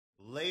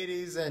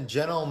Ladies and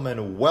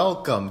gentlemen,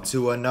 welcome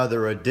to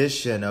another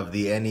edition of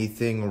the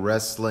Anything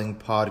Wrestling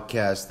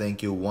Podcast.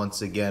 Thank you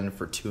once again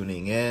for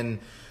tuning in.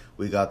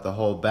 We got the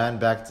whole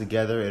band back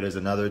together. It is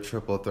another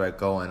triple threat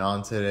going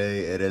on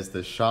today. It is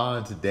the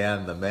Sean to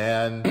Dan the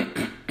Man.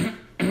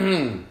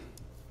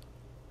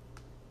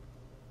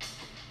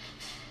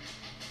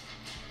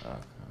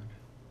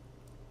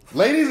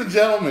 Ladies and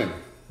gentlemen,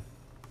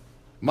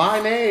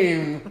 my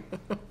name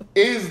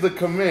is the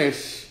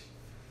Commish.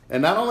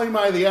 And not only am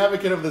I the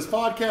advocate of this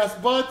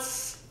podcast, but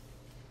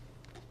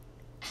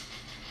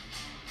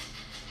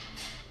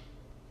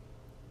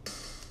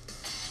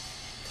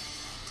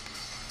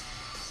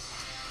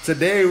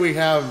today we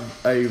have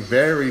a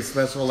very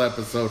special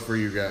episode for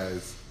you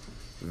guys.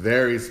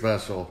 Very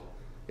special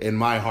in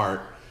my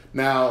heart.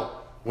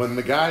 Now, when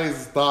the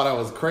guys thought I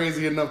was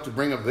crazy enough to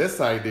bring up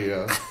this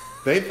idea,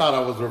 they thought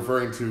I was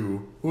referring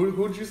to,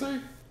 who'd you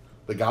say?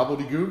 The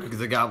gobbledygook?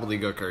 The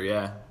gobbledygooker,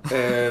 yeah.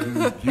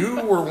 And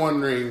you were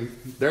wondering,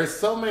 there's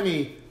so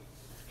many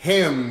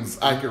hymns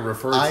I could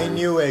refer to. I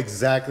knew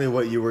exactly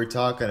what you were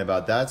talking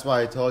about. That's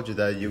why I told you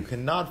that you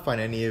cannot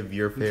find any of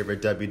your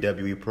favorite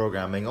WWE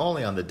programming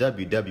only on the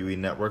WWE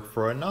Network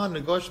for a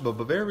non-negotiable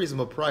but very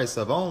reasonable price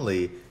of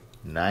only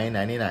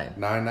 $9.99.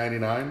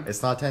 $9.99?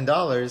 It's not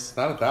 $10. It's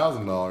not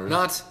 $1,000.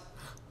 Not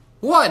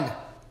 $1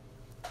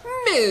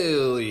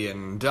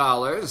 million.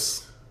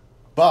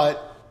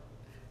 But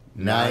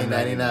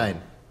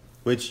 $9.99,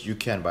 which you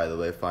can, by the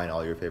way, find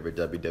all your favorite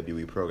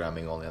WWE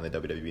programming only on the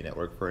WWE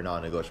Network for a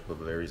non-negotiable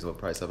but very reasonable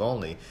price of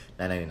only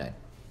 $9.99. A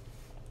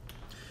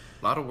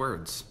lot of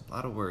words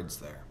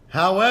there.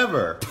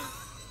 However,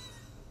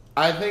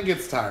 I think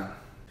it's time.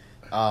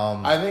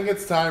 I think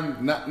it's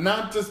time,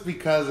 not just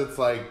because it's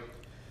like,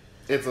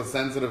 it's a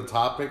sensitive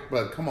topic,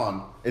 but come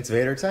on. it's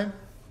Vader time.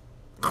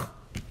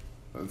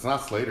 It's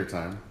not Slater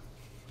time.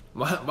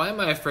 Why am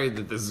I afraid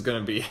that this is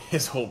going to be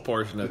his whole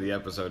portion of the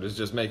episode is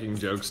just making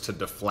jokes to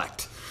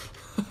deflect?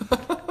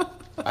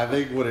 I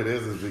think what it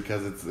is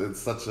because it's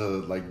such a,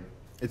 like...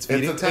 It's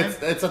feeding time?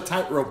 It's a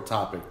tightrope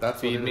topic. That's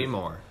Feed what it me is.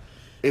 more.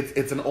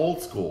 It's an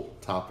old school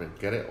topic.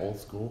 Get it? Old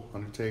school.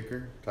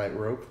 Undertaker.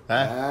 Tightrope.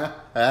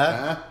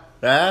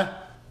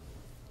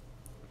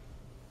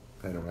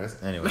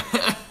 Anyways. Anyway.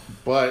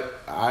 But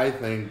I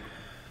think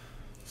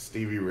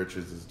Stevie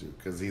Richards is due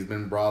because he's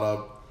been brought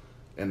up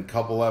in a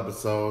couple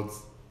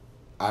episodes.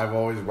 I've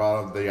always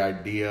brought up the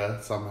idea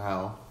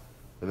somehow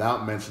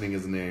without mentioning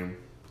his name.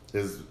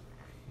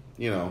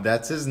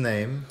 That's his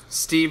name.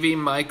 Stevie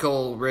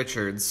Michael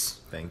Richards.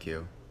 Thank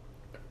you.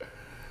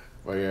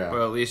 But yeah.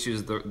 Well, at least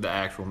use the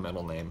actual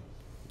middle name.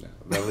 Yeah,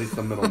 at least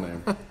the middle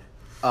name.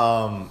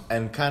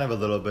 And kind of a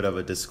little bit of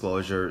a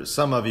disclosure.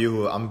 Some of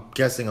you, I'm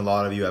guessing a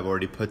lot of you have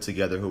already put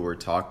together who we're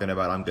talking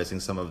about. I'm guessing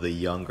some of the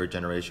younger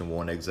generation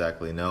won't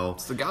exactly know.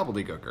 It's the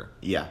gobbledygooker.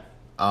 Yeah.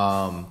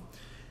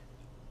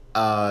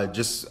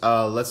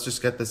 Let's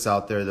just get this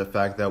out there. The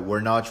fact that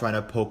we're not trying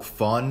to poke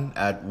fun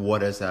at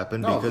what has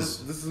happened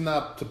because this is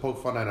not to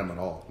poke fun at him at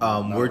all.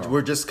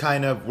 we're just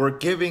kind of, we're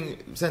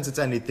giving, since it's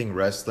anything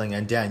wrestling,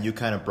 and Dan, you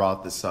kind of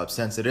brought this up,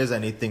 since it is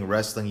anything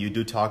wrestling, you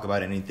do talk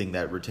about anything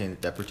that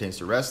pertains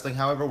to wrestling.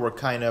 However, we're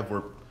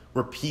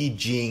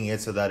PGing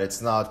it so that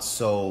it's not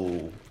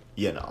so,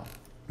 We're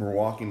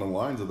walking the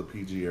lines of the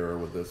PG era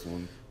with this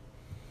one.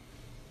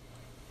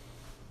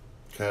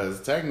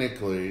 Because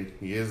technically,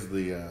 he is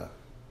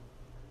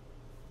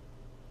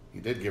he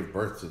did give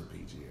birth to the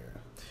PG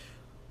era.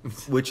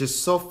 Which is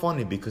so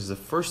funny because the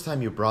first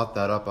time you brought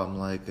that up, I'm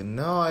like,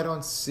 no, I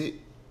don't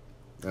see.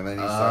 And then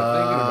you start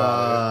thinking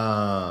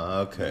about it.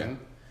 Okay.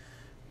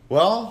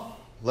 Well,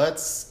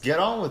 let's get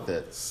on with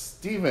it.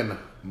 Stephen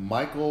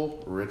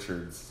Michael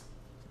Richards,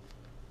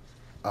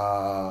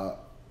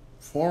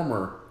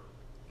 former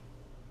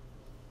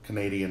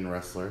Canadian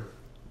wrestler,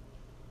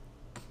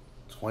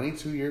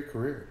 22-year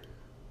career.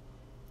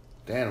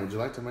 Dan, would you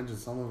like to mention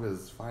some of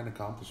his fine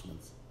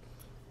accomplishments?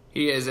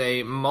 He is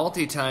a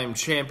multi-time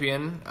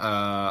champion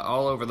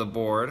all over the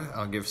board.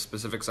 I'll give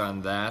specifics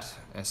on that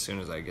as soon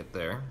as I get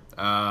there.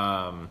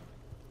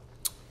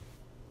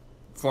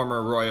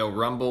 Former Royal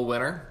Rumble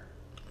winner.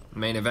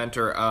 Main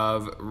eventer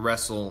of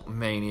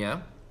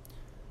WrestleMania.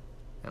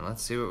 And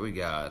let's see what we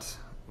got.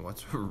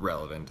 What's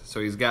relevant? So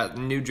he's got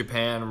New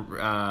Japan,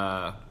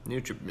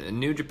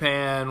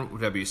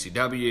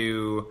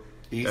 WCW,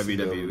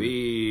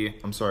 WWE.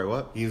 I'm sorry,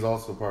 what? He's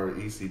also part of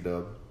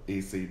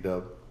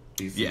ECW.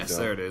 Yes,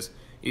 there it is.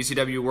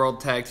 ECW World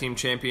Tag Team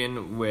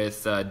Champion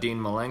with Dean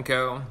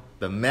Malenko.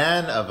 The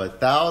man of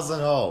 1,000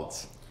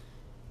 holds.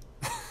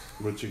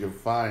 Which you can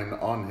find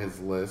on his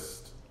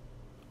list.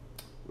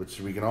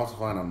 Which we can also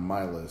find on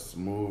my list.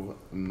 Move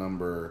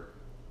number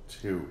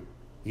 2.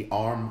 The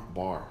arm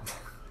bar.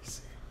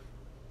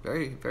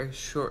 Very, very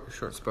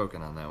short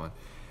spoken on that one.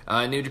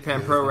 New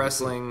Japan Pro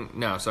Wrestling.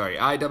 No, sorry.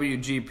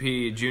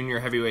 IWGP Junior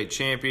Heavyweight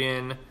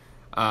Champion.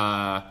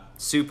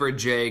 Super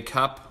J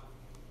Cup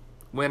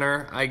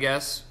winner, I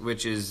guess,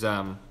 which is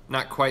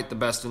not quite the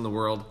best in the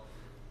world,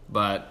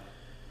 but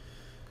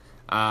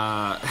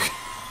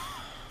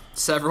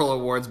several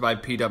awards by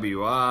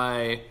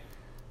PWI,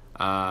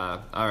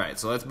 All right,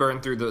 so let's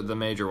burn through the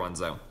major ones,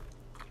 though.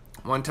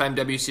 One-time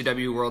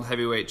WCW World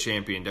Heavyweight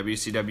Champion,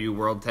 WCW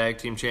World Tag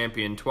Team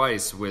Champion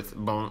twice with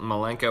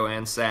Malenko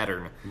and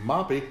Saturn.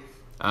 Moppy.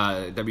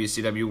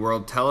 WCW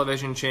World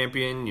Television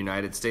Champion,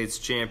 United States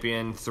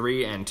Champion,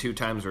 3 and 2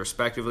 times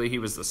respectively. He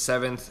was the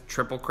 7th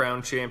Triple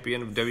Crown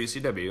Champion of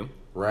WCW.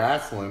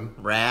 Wrestling.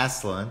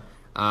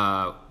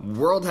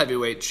 World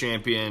Heavyweight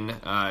Champion,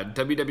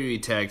 WWE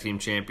Tag Team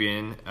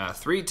Champion,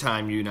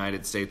 3-time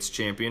United States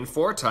Champion,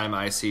 4-time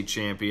IC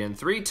Champion,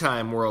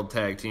 3-time World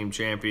Tag Team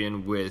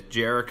Champion with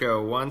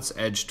Jericho once,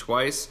 Edge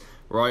twice,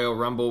 Royal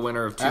Rumble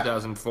winner of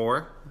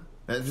 2004.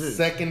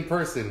 Second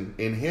person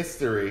in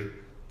history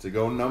to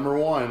go number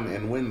 1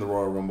 and win the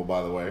Royal Rumble,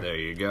 by the way. There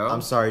you go.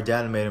 I'm sorry,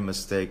 Dan made a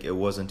mistake. It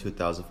wasn't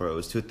 2004. It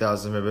was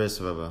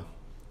 2000.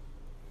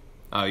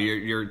 Oh,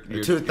 you're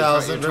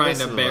 2000. You're trying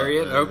to bury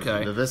it?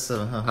 Okay.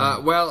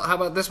 Well, Well, how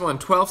about this one?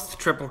 12th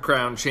Triple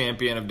Crown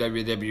Champion of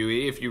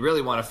WWE. If you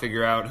really want to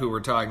figure out who we're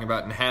talking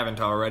about and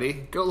haven't already,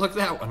 go look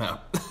that one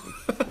up.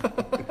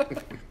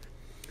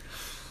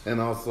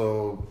 And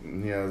also,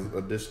 he has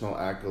additional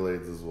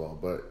accolades as well.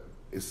 But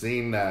it's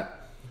seeing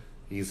that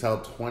he's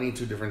held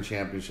 22 different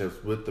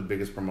championships with the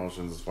biggest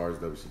promotions as far as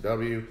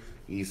WCW,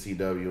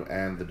 ECW,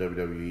 and the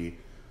WWE,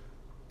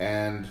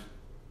 and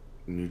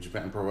New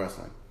Japan Pro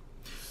Wrestling.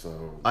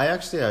 So I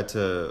actually I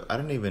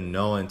didn't even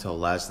know until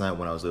last night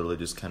when I was literally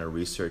just kind of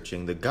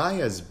researching. The guy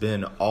has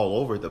been all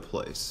over the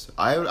place.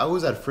 I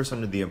was at first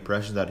under the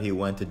impression that he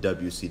went to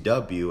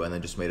WCW and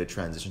then just made a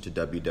transition to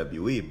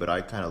WWE, but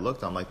I kind of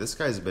looked, I'm like, this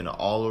guy's been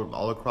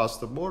all across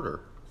the border.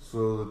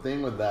 So the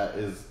thing with that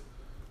is,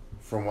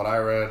 from what I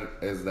read,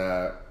 is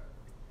that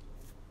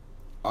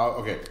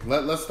okay.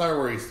 Let's start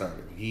where he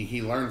started.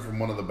 He learned from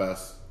one of the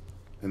best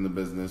in the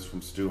business,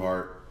 from Stu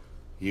Hart.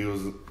 He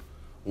was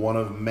one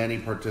of many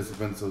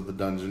participants of the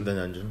Dungeon. The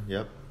Dungeon,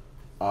 yep.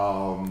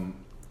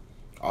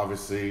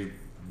 Obviously,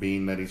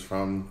 being that he's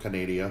from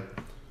Canada,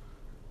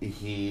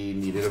 he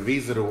needed a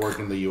visa to work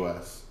in the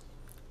U.S.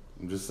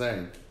 I'm just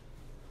saying.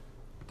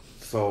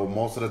 So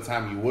most of the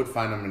time, you would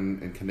find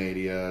him in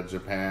Canada,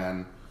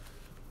 Japan,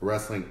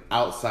 wrestling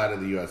outside of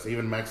the U.S.,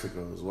 even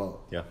Mexico as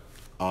well. Yeah.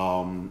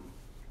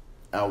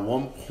 At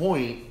one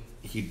point,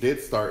 he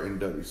did start in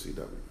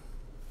WCW.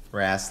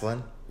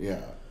 Wrestling.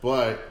 Yeah,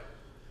 but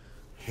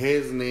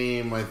his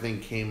name, I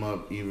think, came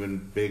up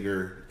even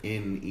bigger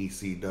in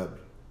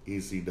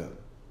ECW.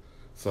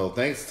 So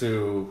thanks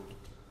to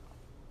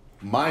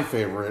my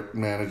favorite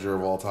manager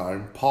of all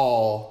time,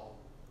 Paul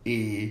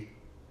E.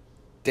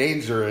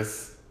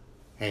 Dangerous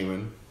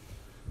Heyman,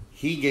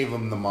 he gave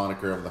him the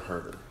moniker of the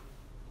Herder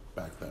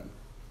back then.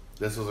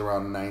 This was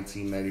around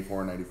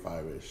 1994,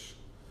 95-ish.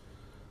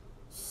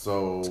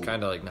 So It's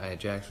kind of like Nia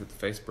Jax with the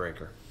face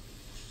breaker.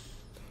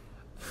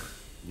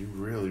 you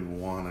really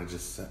want to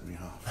just set me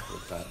off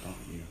with that, don't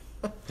you?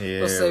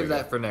 Yeah, We'll save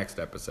that for next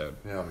episode.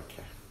 Yeah,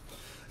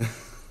 okay.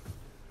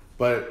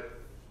 But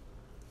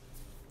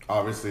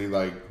obviously,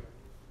 like,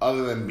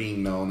 other than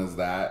being known as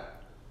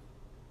that,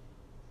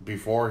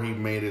 before he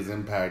made his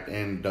impact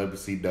in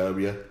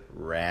WCW,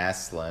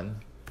 Wrestling.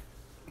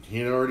 he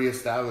had already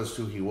established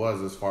who he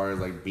was as far as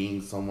like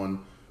being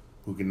someone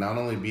who can not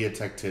only be a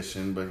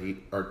tactician,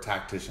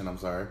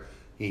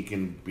 he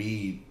can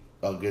be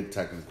a good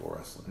technical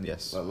wrestler.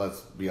 Yes.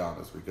 Let's be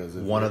honest, because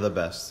One of the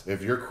best.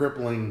 if you're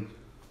crippling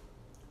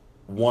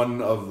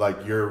one of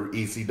like your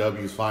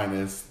ECW's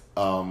finest,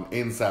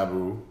 in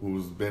Sabu,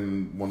 who's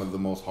been one of the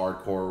most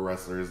hardcore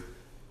wrestlers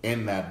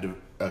in that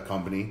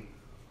company,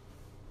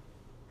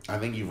 I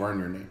think you've earned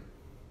your name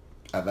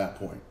at that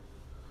point.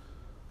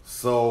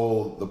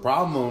 So the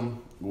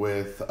problem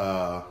with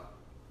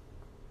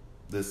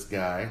this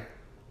guy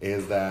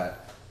is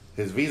that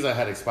his visa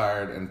had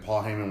expired and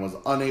Paul Heyman was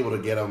unable to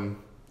get him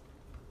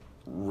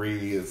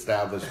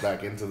re-established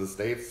back into the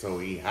States, so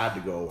he had to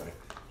go away.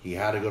 He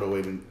had to go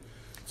away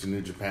to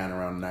New Japan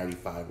around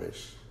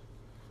 95-ish,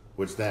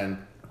 which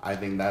then I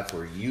think that's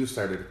where you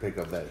started to pick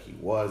up that he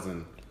was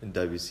in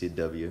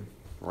WCW.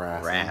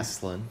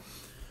 Wrestling.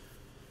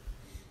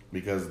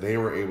 Because they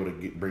were able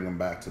to bring him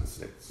back to the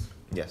States.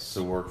 Yes.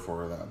 To work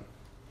for them.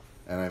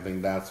 And I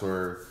think that's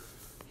where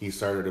he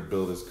started to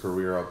build his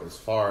career up as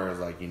far as,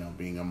 like, you know,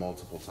 being a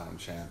multiple-time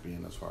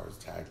champion as far as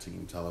tag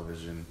team,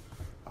 television.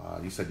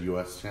 You said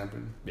U.S.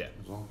 champion? Yeah.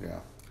 As well? Yeah.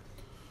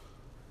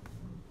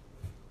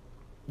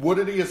 What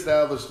did he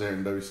establish there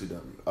in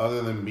WCW,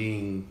 other than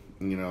being,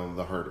 you know,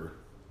 the Herder?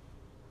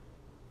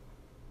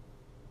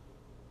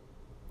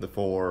 The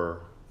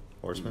Four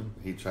Horsemen?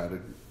 He tried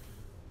to...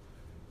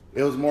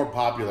 It was more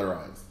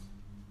popularized.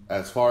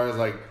 As far as,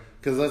 like...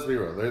 Because let's be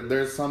real,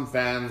 there's some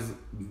fans,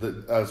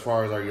 that, as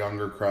far as our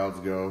younger crowds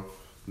go,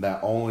 that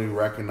only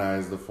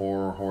recognize the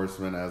Four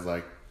Horsemen as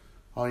like,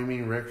 oh, you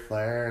mean Ric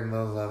Flair and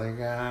those other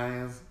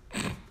guys?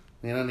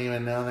 They don't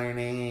even know their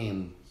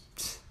names.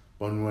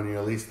 When you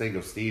at least think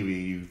of Stevie,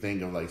 you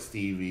think of like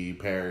Stevie,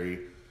 Perry,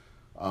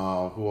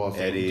 who else?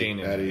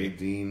 Eddie.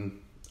 Dean.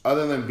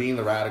 Other than being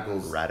the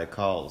Radicals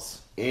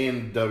Radicals.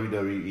 in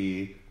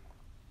WWE,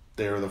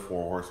 they were the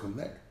Four Horsemen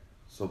there.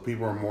 So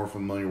people are more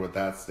familiar with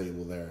that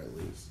stable there, at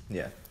least.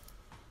 Yeah.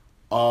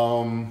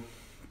 I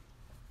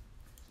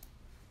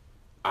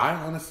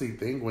honestly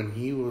think when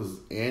he was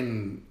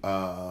in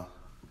where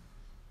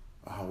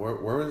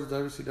was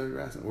WCW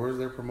wrestling? Where was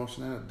their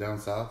promotion at? Down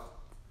south?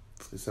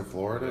 They said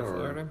Florida or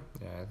Florida?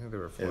 Yeah, I think they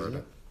were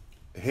Florida.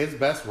 His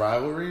best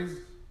rivalries,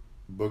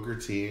 Booker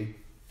T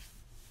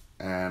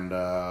and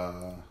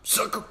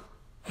Sucker.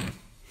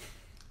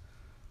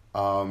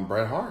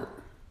 Bret Hart.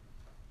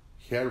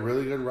 He had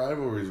really good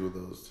rivalries with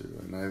those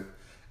two,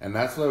 and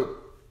that's what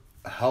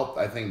helped,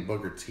 I think,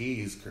 Booker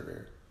T's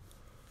career,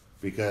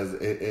 because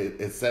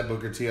it set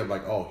Booker T up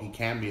like, oh, he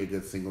can be a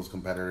good singles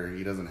competitor.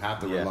 He doesn't have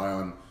to rely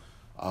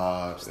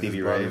on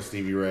Stevie Ray.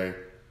 Stevie Ray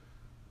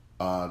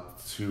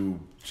to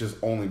just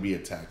only be a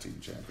tag team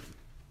champion.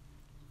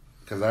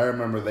 Because I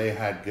remember they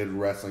had good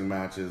wrestling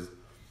matches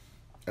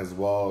as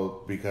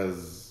well,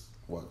 because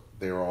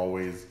they were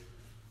always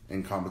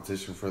in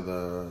competition for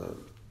the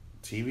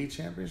TV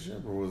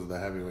championship, or was it the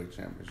heavyweight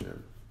championship?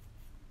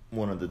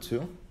 One of the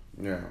two.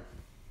 Yeah.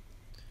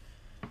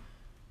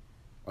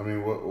 I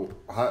mean,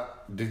 how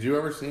did you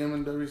ever see him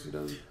in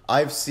WCW?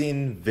 I've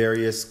seen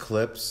various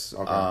clips.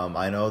 Okay.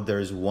 I know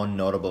there's one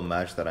notable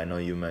match that I know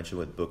you mentioned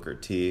with Booker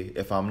T.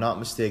 If I'm not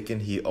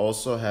mistaken, he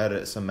also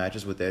had some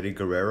matches with Eddie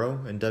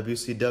Guerrero in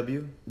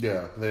WCW.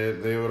 Yeah,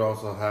 they would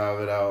also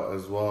have it out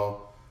as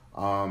well.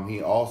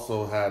 He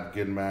also had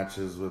good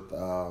matches with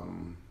where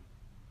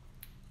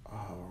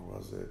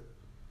was it?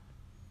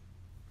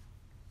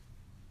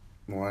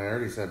 Well, I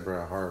already said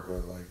Bret Hart,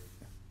 but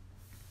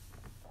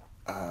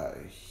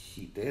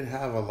he did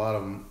have a lot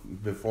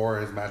of, before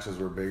his matches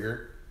were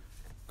bigger,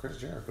 Chris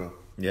Jericho.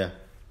 Yeah.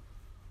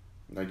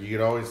 Like, you could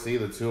always see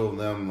the two of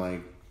them,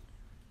 like,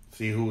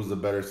 see who was the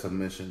better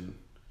submission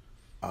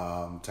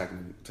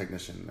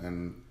technician.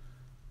 And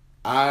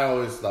I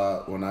always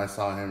thought, when I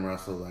saw him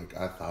wrestle, like,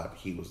 I thought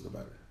he was the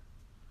better.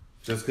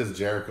 Just because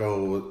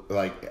Jericho,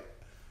 like,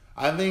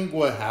 I think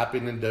what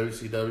happened in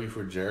WCW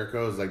for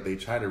Jericho is, like, they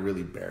tried to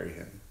really bury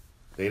him.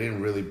 They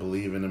didn't really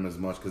believe in him as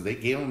much, because they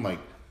gave him, like,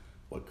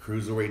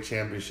 cruiserweight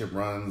championship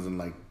runs and,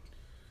 like,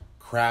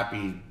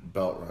 crappy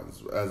belt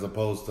runs, as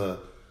opposed to,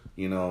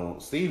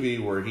 Stevie,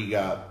 where he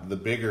got the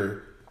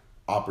bigger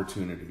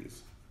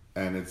opportunities.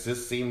 And it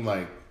just seemed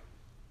like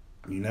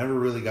you never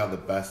really got the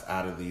best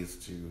out of these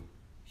two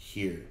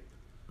here.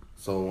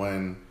 So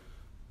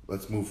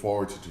let's move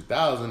forward to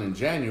 2000 in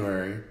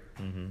January.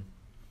 Mm-hmm.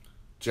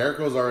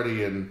 Jericho's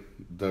already in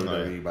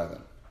WWE by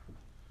then.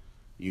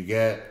 You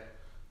get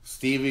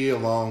Stevie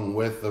along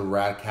with the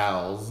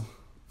Radicals,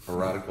 or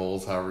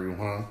Radicals, however you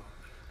want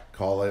to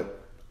call it.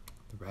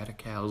 The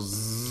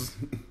Radicals.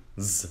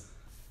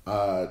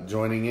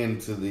 Joining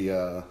into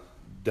the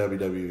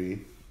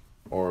WWE,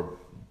 or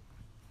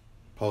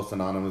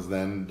post-anonymous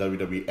then,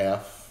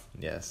 WWF.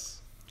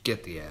 Yes.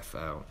 Get the F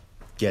out.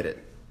 Get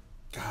it.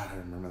 God, I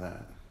remember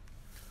that.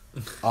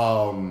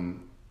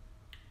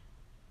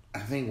 I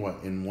think,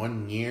 in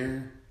 1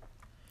 year,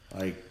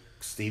 like,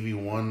 Stevie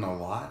won a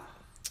lot.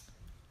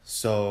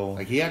 So,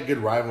 like, he had good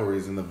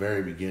rivalries in the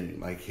very beginning.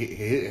 Like,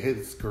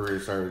 his career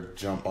started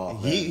to jump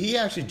off. He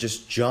actually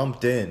just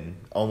jumped in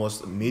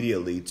almost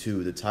immediately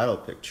to the title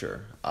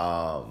picture.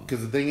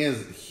 Because the thing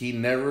is, he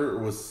never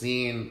was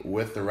seen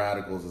with the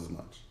Radicals as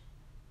much.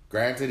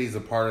 Granted, he's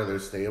a part of their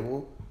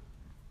stable.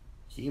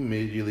 He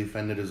immediately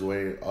fended his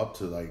way up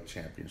to, like,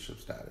 championship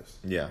status.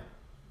 Yeah.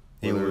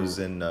 He was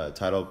in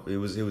He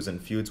was in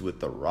feuds with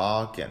The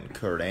Rock and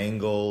Kurt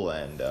Angle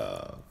and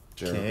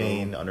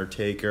Kane,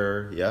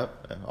 Undertaker.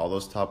 Yep, all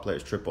those top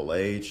players, Triple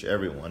H,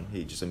 everyone.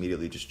 He just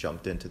immediately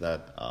jumped into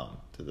that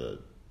to the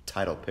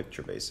title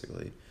picture,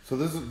 basically. So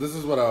this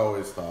is what I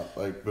always thought.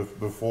 Like,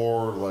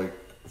 before, like,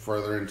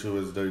 further into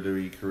his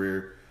WWE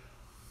career,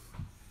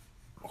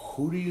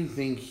 who do you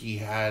think he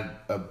had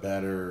a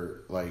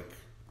better, like,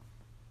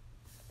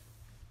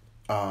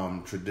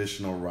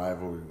 traditional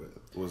rivalry with?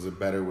 Was it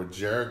better with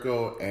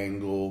Jericho,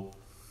 Angle,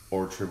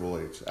 or Triple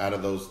H? Out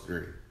of those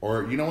three,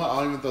 or you know what?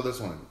 I'll even throw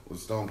this one in, with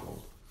Stone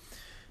Cold.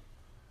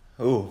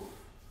 Ooh,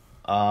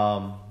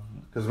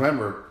 because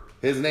remember,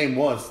 his name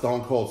was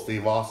Stone Cold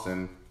Steve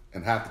Austin,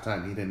 and half the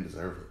time he didn't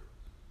deserve it.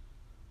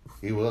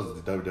 He was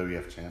the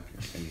WWF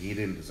champion, and he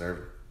didn't deserve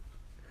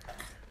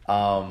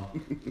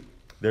it.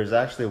 There's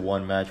actually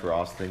one match where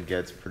Austin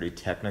gets pretty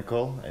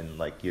technical, and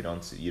like you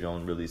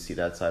don't really see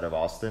that side of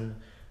Austin.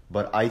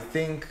 But I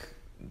think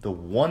the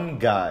one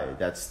guy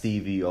that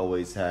Stevie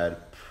always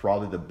had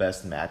probably the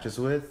best matches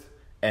with,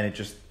 and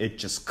it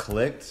just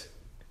clicked,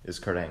 is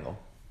Kurt Angle.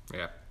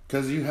 Yeah.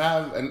 Because you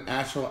have an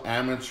actual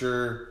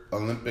amateur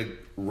Olympic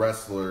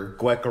wrestler,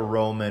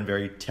 Greco-Roman,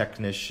 very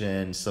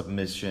technician,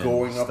 submission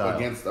going style. up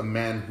against a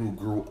man who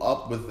grew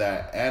up with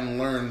that and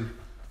learned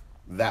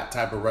that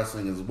type of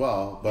wrestling as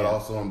well, but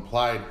also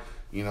implied,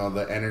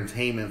 the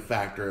entertainment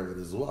factor of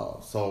it as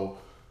well. So,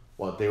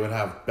 they would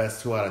have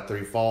best 2 out of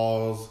 3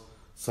 falls,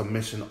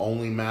 submission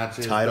only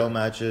matches, title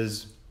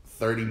matches,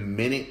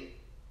 30-minute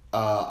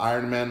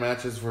Iron Man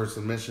matches for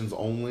submissions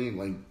only.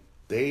 Like,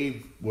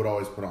 they would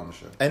always put on a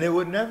show. And it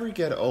would never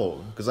get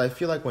old, because I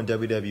feel like when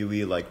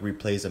WWE like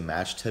replays a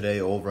match today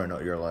over and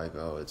over, you're like,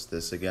 oh, it's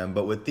this again.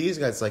 But with these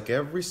guys, like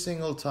every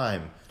single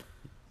time,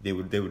 they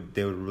would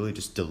really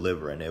just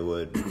deliver, and it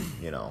would,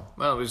 you know.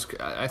 Well, it was.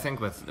 I think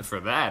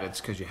for that,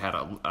 it's because you had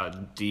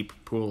a deep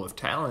pool of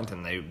talent,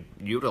 and they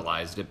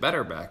utilized it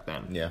better back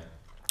then. Yeah.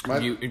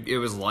 It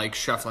was like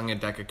shuffling a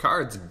deck of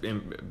cards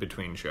in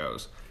between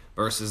shows,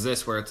 versus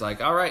this, where it's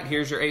like, all right,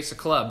 here's your ace of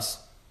clubs,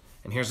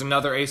 and here's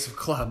another ace of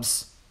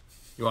clubs.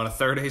 You want a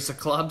third ace of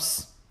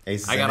clubs?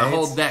 Aces I got and a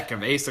whole eights? deck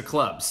of ace of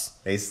clubs.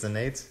 Aces and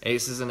eights?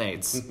 Aces and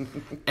eights.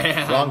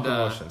 And, Wrong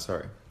promotion,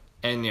 sorry.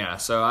 And yeah,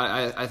 so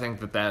I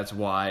think that's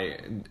why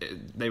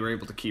they were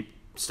able to keep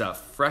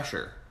stuff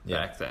fresher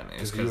back then.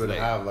 Because you would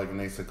have like an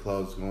ace of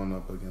clubs going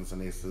up against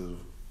an ace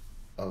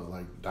of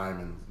like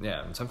diamonds.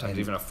 Yeah, and sometimes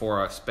even a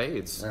four of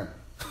spades. Yeah.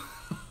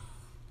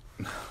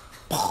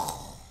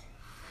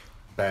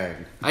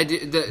 Bang.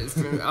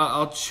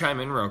 I'll chime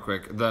in real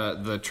quick.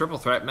 The triple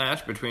threat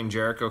match between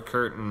Jericho,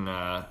 Kurt,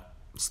 and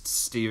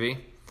Stevie.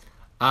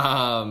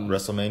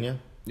 WrestleMania?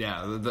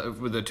 Yeah,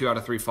 with the 2 out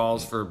of 3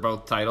 falls for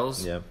both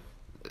titles. Yeah.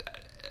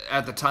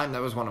 At the time,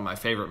 that was one of my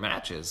favorite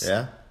matches.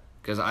 Yeah.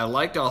 Because I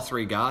liked all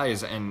 3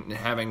 guys, and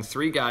having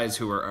 3 guys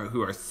who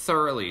are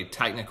thoroughly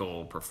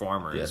technical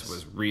performers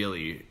was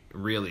really,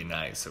 really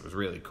nice. It was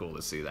really cool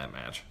to see that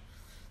match.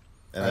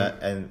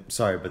 And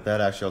sorry, but that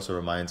actually also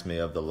reminds me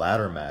of the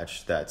ladder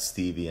match that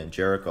Stevie and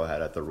Jericho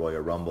had at the Royal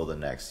Rumble the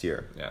next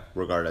year. Yeah.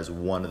 Regarded as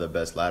one of the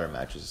best ladder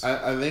matches.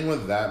 I think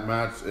with that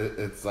match,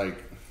 it's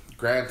like,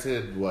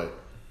 granted,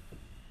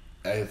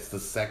 it's the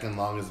second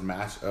longest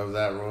match of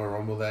that Royal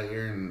Rumble that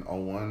year in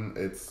 01.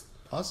 It's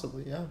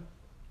possibly, yeah.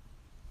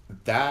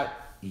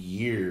 That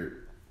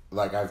year,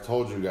 like I've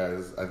told you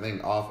guys, I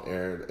think off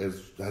air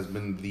has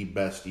been the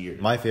best year.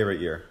 My favorite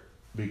year.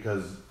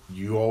 Because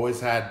you always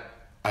had,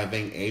 I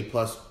think, A+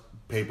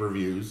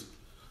 pay-per-views.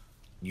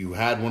 You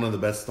had one of the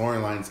best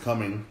storylines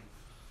coming.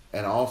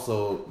 And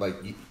also, like,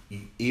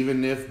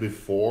 even if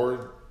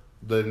before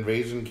the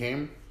invasion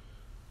came,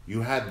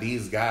 you had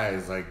these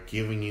guys, like,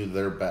 giving you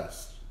their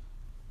best.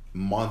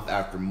 Month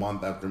after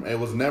month after. It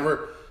was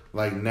never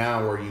like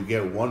now where you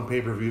get one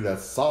pay-per-view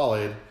that's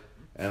solid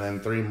and then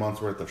 3 months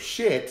worth of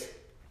shit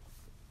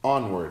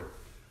onward.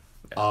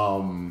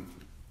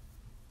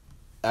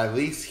 At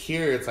least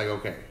here it's like,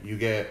 okay, you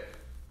get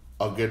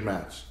a good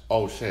match.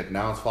 Oh shit,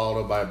 now it's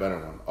followed up by a better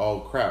one. Oh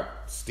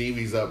crap,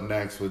 Stevie's up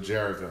next with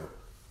Jericho.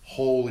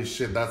 Holy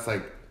shit, that's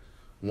like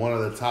one of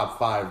the top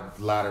 5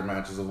 ladder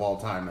matches of all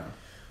time now.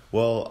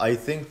 Well, I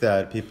think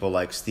that people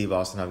like Steve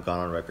Austin have gone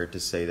on record to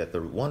say that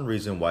the one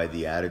reason why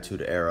the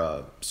Attitude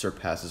Era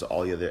surpasses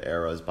all the other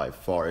eras by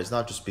far is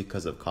not just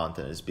because of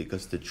content, it's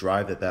because the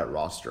drive that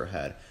roster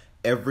had.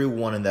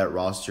 Everyone in that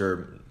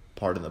roster,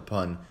 pardon the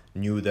pun,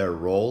 knew their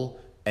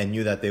role and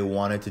knew that they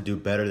wanted to do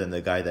better than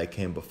the guy that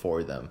came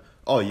before them.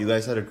 Oh, you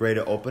guys had a great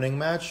opening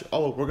match?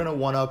 Oh, we're going to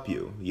one-up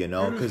you, you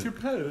know? Because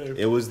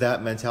it was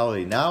that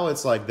mentality. Now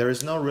it's like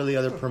there's no really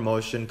other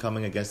promotion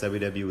coming against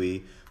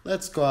WWE.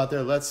 Let's go out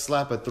there, let's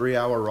slap a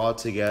 3-hour Raw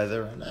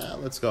together, and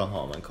let's go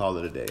home and call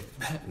it a day.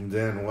 And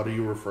then what do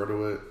you refer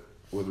to it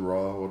with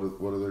Raw?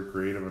 What do their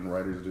creative and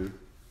writers do?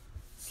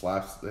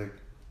 Slapstick?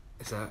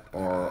 Is that...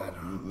 Or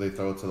they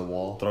throw it to the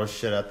wall? Throw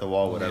shit at the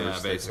wall, whatever. Yeah,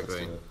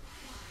 basically.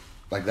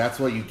 Like, that's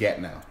what you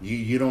get now.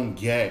 You don't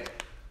get,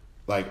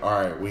 like, all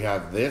right, we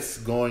have this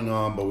going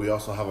on, but we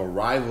also have a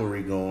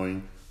rivalry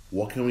going.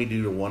 What can we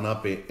do to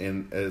one-up it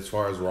in as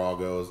far as Raw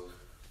goes?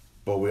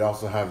 But we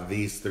also have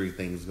these 3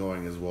 things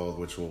going as well,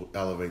 which will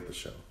elevate the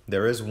show.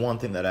 There is one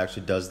thing that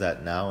actually does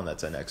that now, and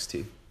that's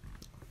NXT.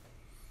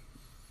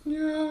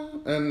 Yeah,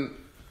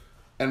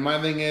 and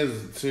my thing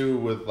is, too,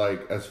 with,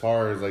 like, as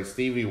far as, like,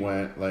 Stevie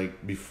went,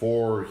 like,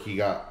 before he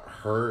got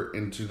hurt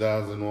in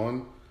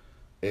 2001,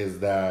 is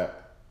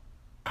that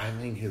I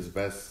think his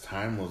best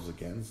time was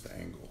against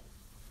Angle.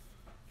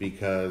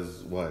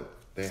 Because,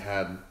 they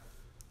had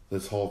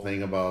this whole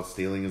thing about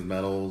stealing his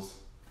medals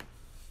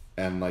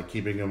and, like,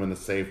 keeping him in a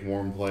safe,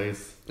 warm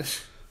place.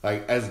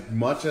 Like, as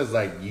much as,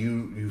 like,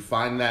 you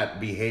find that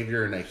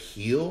behavior in a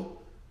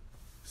heel,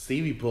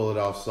 Stevie pulled it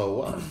off so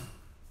well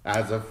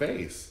as a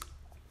face.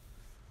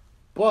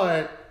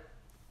 But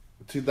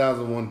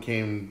 2001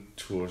 came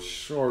to a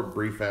short,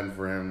 brief end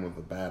for him with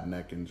a bad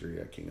neck injury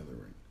at King of the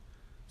Ring.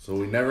 So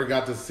we never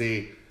got to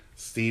see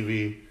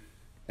Stevie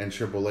and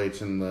Triple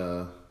H in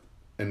the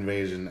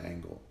invasion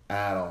angle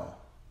at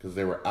all. Because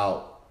they were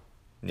out.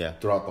 Yeah.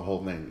 Throughout the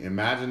whole thing.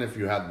 Imagine if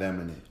you had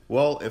them in it.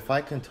 Well, if I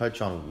can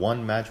touch on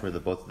one match where the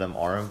both of them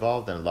are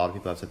involved, and a lot of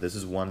people have said this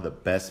is one of the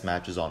best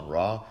matches on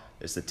Raw,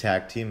 it's the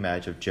tag team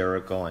match of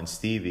Jericho and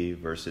Stevie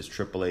versus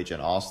Triple H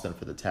and Austin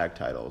for the tag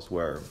titles,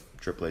 where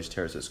Triple H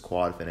tears his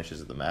quad,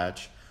 finishes the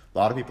match. A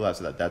lot of people have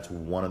said that that's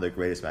one of the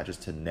greatest matches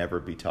to never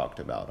be talked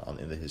about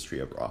in the history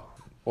of Raw.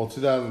 Well,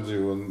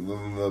 2002,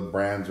 when the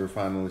brands were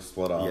finally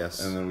split up.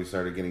 Yes. And then we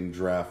started getting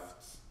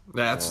drafts.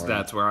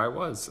 That's where I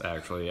was,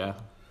 actually, yeah.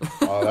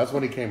 That's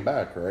when he came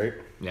back, right?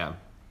 Yeah.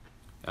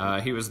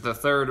 He was the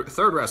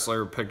third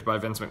wrestler picked by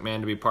Vince McMahon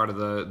to be part of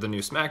the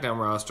new SmackDown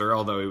roster,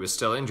 although he was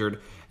still injured.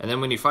 And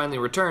then when he finally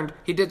returned,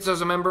 he did so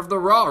as a member of the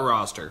Raw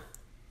roster.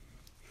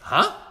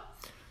 Huh?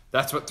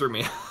 That's what threw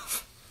me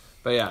off.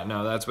 But yeah,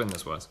 no, that's when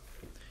this was.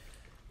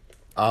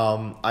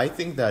 I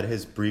think that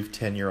his brief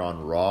tenure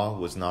on Raw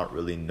was not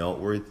really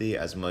noteworthy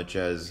as much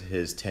as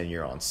his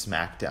tenure on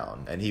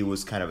SmackDown. And he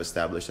was kind of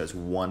established as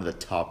one of the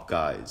top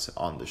guys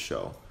on the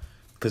show.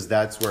 Because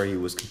that's where he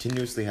was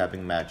continuously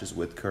having matches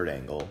with Kurt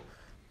Angle.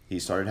 He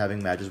started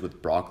having matches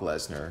with Brock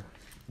Lesnar.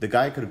 The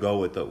guy could go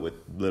with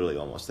literally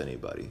almost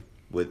anybody.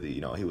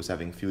 He was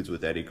having feuds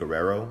with Eddie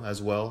Guerrero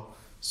as well.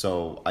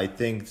 So I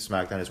think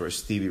SmackDown is where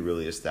Stevie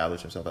really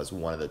established himself as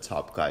one of the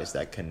top guys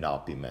that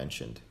cannot be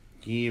mentioned.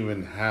 He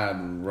even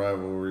had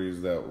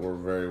rivalries that were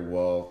very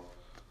well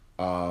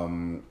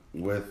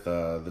with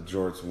the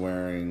jorts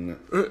wearing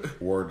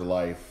Word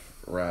Life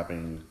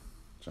rapping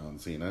John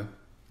Cena.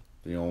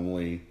 The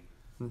only...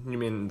 You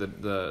mean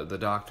the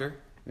doctor?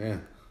 Yeah.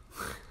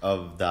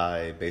 Of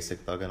Die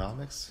Basic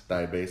Thugonomics?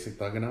 Die Basic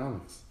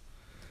Thugonomics.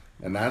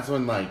 And that's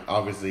when,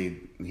 obviously,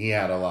 he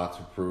had a lot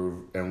to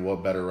prove, and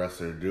what better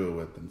wrestler to do it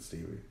with than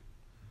Stevie?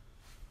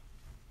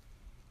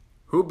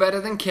 Who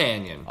better than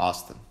Canyon?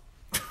 Austin.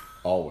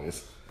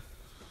 Always.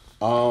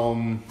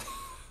 Should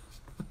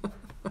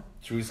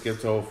we skip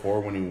to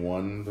 04 when he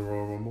won the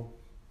Royal Rumble?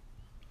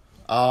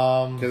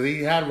 Because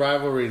he had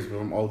rivalries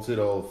from 02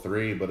 to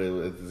 03, but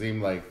it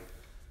seemed like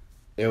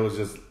it was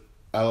just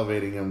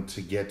elevating him to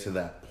get to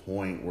that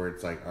point where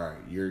it's like, all right,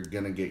 you're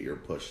going to get your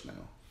push now.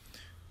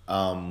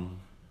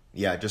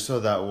 Yeah, just so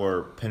that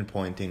we're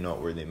pinpointing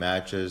noteworthy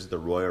matches, the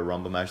Royal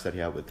Rumble match that he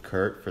had with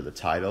Kurt for the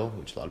title,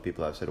 which a lot of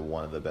people have said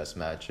one of the best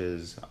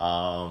matches.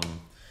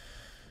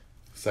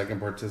 Second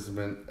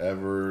participant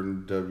ever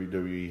in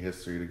WWE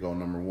history to go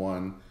number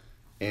 1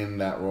 in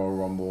that Royal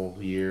Rumble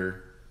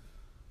year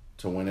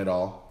to win it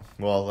all.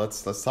 Well,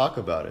 let's talk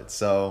about it.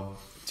 So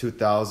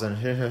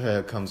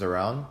 2000 comes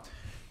around,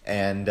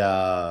 and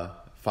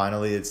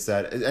finally it's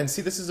that. And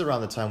see, this is around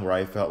the time where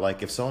I felt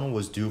like if someone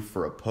was due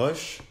for a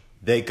push,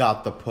 they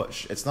got the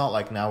push. It's not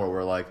like now where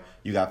we're like,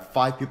 you got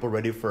 5 people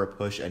ready for a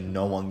push and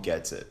no one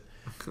gets it.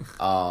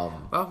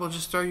 Well, we'll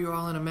just throw you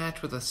all in a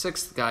match with a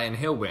 6th guy and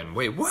he'll win.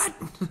 Wait, what?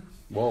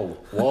 Whoa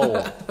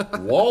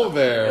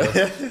there.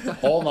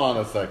 Hold on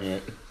a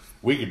second.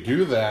 We could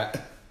do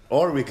that.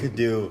 Or we could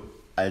do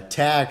a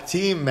tag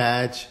team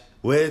match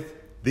with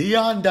The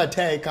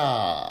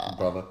Undertaker.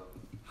 Brother.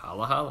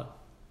 Holla holla.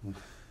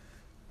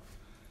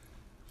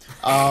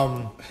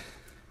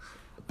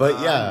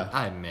 But yeah.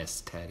 I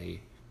miss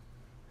Teddy.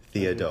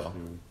 Theodore.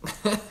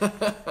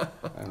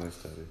 I miss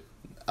Teddy.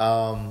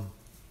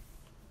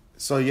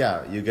 So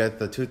yeah, you get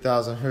the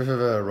 2000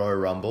 Royal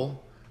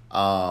Rumble.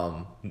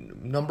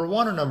 Number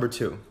 1 or number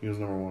 2? He was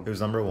number 1. He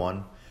was number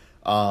 1.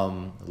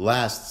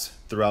 Lasts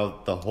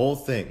throughout the whole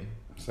thing.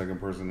 Second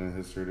person in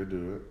history to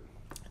do it.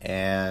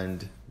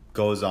 And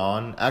goes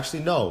on.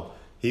 Actually, no.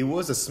 He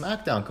was a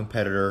SmackDown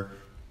competitor.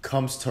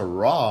 Comes to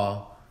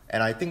Raw.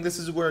 And I think this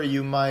is where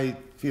you might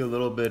feel a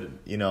little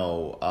bit,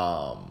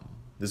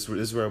 this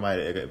is where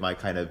it might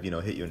kind of,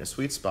 hit you in a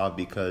sweet spot,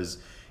 because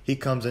he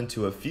comes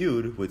into a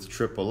feud with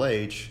Triple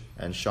H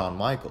and Shawn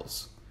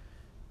Michaels.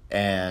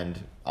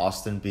 And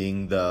Austin,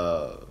 being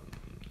the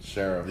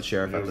sheriff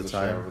at the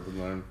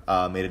time,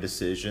 made a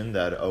decision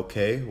that,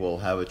 okay, we'll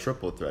have a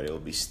triple threat. It will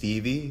be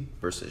Stevie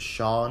versus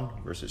Shawn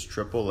versus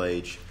Triple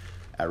H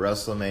at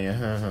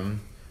WrestleMania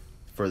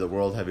for the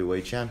World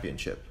Heavyweight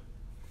Championship.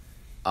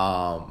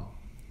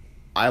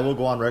 I will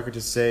go on record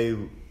to say,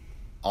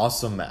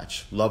 awesome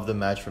match. Love the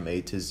match from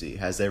A to Z.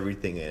 Has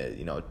everything in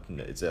it.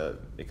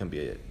 It can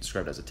be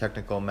described as a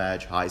technical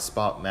match, high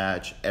spot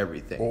match,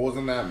 everything. Well,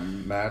 wasn't that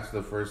match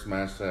the first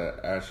match that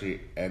actually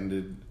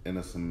ended in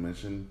a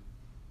submission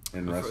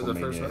in WrestleMania? The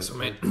first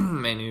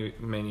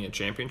WrestleMania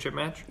championship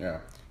match? Yeah.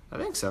 I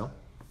think so.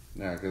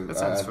 Yeah,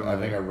 because I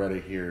think I read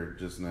it here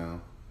just now.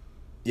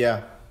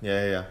 Yeah.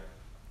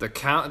 The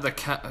count,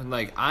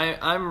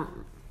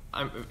 I'm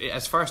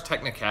as far as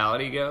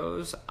technicality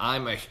goes,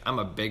 I'm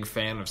a big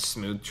fan of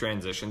smooth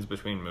transitions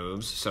between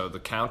moves. So the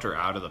counter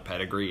out of the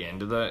pedigree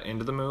into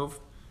the move,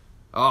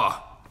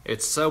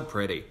 it's so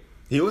pretty.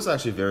 He was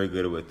actually very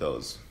good with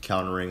those,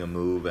 countering a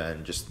move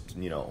and just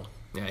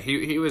Yeah,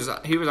 he was on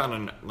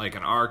an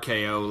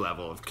RKO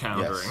level of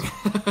countering,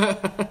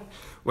 yes.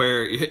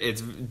 Where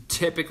it's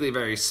typically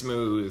very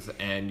smooth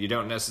and you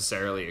don't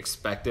necessarily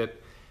expect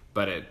it,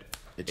 but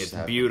it's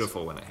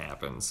beautiful when it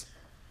happens.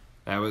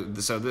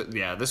 This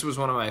was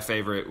one of my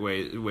favorite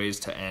ways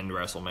to end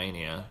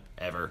WrestleMania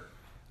ever.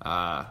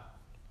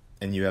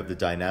 And you have the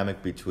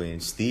dynamic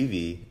between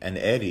Stevie and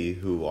Eddie,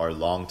 who are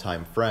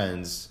longtime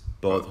friends,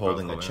 both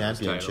holding the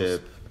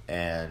championship,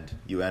 and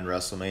you end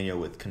WrestleMania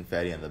with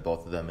confetti and the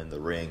both of them in the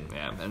ring.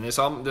 Yeah, and this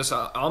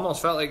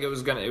almost felt like it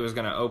was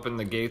gonna open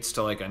the gates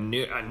to like a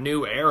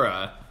new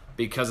era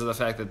because of the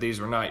fact that these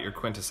were not your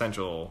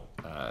quintessential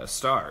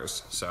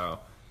stars. So,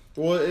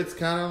 well, it's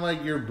kind of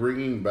like you're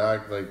bringing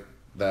back like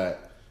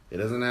that. It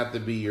doesn't have to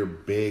be your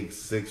big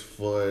 6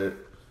 foot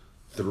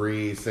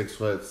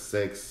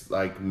 6'6"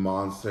 like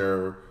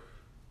monster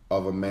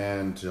of a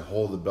man to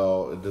hold the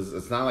belt.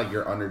 It's not like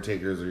your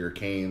Undertakers or your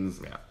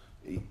Kanes. Yeah.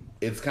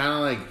 It's kind of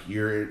like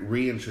you're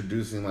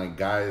reintroducing like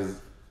guys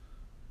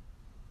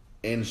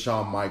in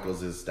Shawn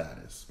Michaels'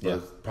 status. But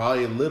it's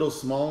probably a little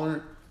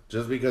smaller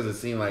just because it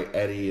seemed like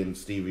Eddie and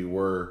Stevie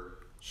were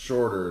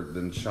shorter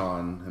than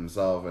Shawn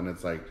himself. And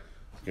it's like,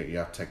 okay, you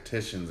have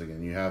tacticians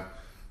again. You have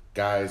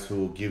guys who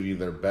will give you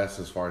their best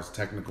as far as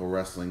technical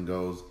wrestling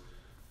goes.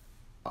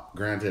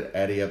 Granted,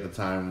 Eddie at the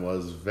time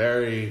was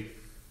very,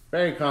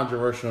 very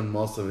controversial in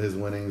most of his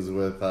winnings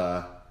with,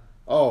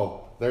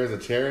 oh, there's a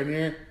chair in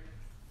here?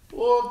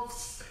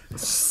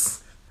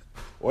 Whoops.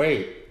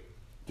 Wait,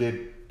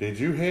 did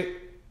you hit?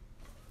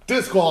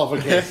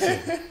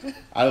 Disqualification.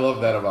 I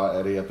love that about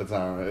Eddie at the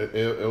time.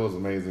 It was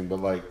amazing, but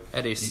like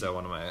Eddie's still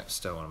one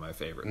of my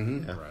favorite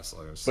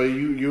wrestlers. But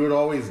you would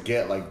always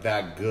get like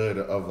that good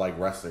of like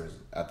wrestlers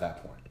at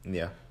that point.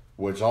 Yeah.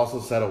 Which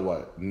also set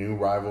up new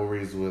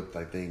rivalries with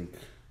I think,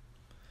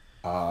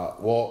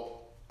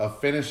 a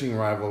finishing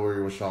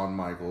rivalry with Shawn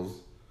Michaels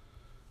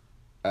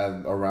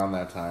around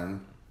that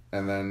time,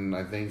 and then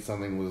I think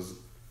something was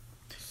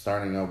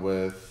starting up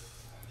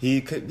with.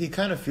 He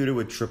kind of feuded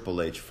with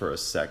Triple H for a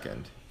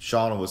second.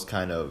 Shawn was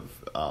kind of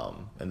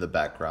in the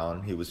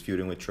background. He was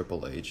feuding with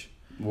Triple H.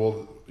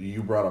 Well,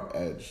 you brought up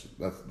Edge.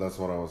 That's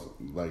what I was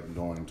like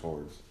going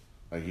towards.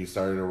 Like he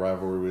started a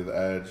rivalry with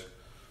Edge.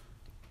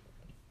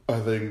 I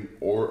think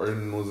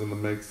Orton was in the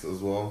mix as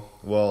well.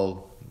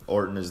 Well,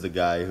 Orton is the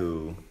guy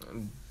who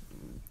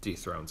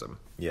dethrones him.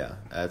 Yeah,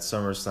 at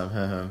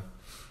SummerSlam.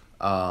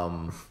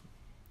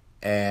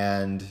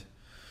 And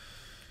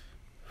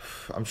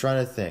I'm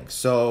trying to think.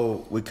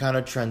 So we kind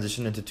of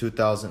transitioned into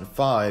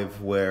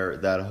 2005, where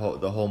the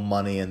whole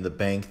Money in the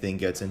Bank thing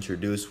gets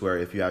introduced. Where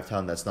if you have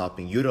talent that's not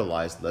being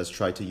utilized, let's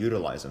try to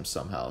utilize them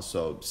somehow.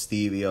 So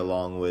Stevie,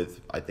 along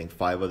with I think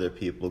 5 other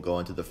people, go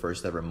into the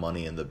first ever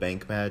Money in the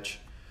Bank match.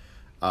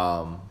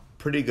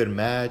 Pretty good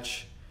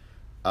match.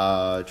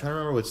 Trying to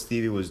remember what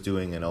Stevie was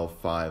doing in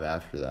 05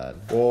 after that.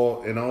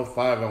 Well, in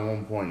 05 at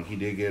one point he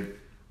did get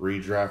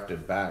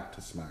redrafted back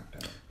to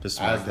SmackDown.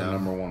 As the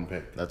number 1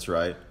 pick. That's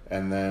right.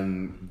 And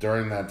then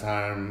during that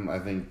time, I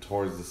think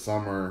towards the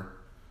summer,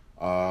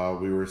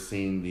 we were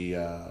seeing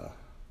the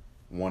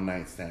One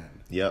Night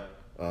Stand. Yep.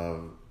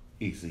 Of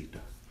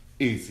Isita.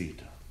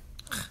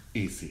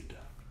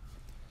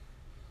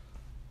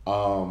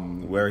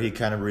 Where he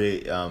kind of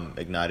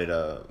ignited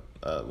a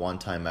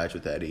one-time match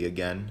with Eddie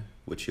again,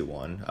 which he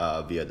won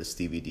via the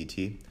Stevie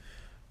DT.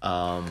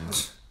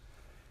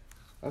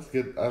 That's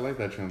good. I like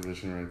that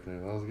transition right there.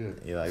 That was good.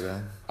 You like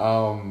that?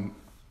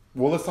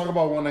 Well, let's talk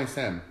about One Night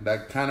Stand.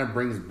 That kind of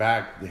brings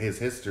back his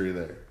history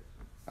there.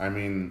 I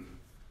mean,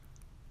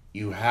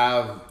 you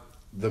have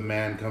the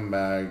man come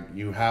back.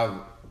 You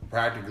have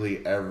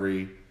practically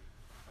every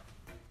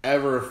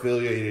ever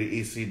affiliated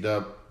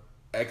ECW,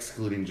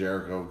 excluding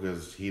Jericho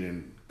because he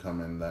didn't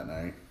come in that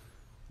night.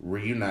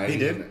 Reuniting. He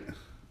did.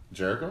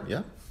 Jericho?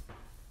 Yeah.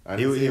 I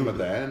didn't see him at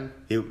the end.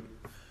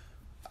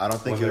 I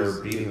don't think when he they was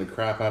were beating the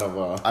crap out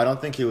of. I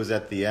don't think he was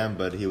at the end,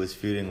 but he was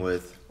feuding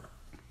with.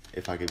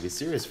 If I could be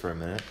serious for a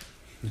minute.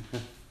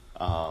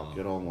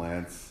 Good old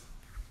Lance.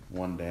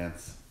 One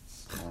dance.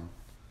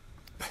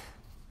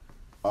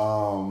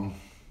 I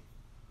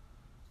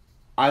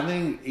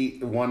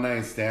think One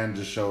Night Stand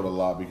just showed a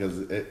lot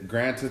because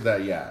granted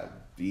that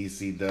the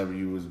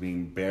ECW was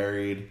being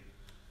buried.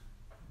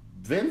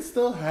 Vince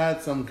still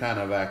had some kind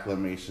of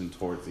acclamation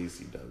towards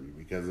ECW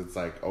because it's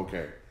like,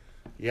 okay,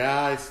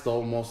 I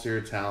stole most of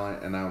your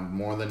talent and I'm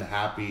more than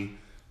happy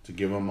to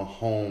give them a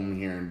home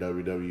here in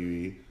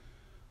WWE.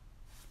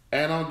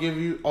 And I'll give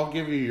you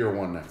your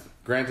one night.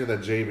 Granted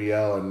that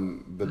JBL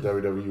and the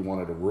WWE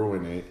wanted to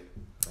ruin it.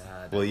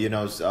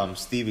 Well,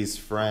 Stevie's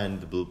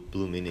friend, Blue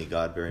Meanie,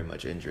 got very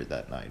much injured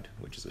that night,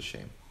 which is a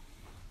shame.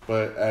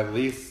 But at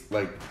least,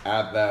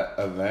 at that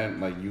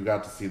event, you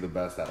got to see the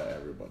best out of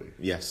everybody.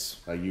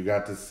 Yes. You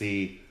got to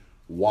see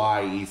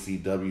why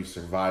ECW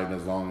survived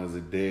as long as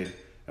it did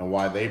and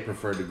why they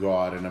preferred to go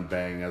out in a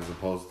bang as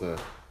opposed to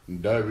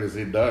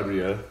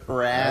WCW.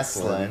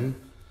 Wrestling.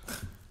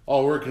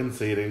 Oh, we're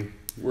conceding.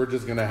 We're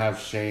just going to have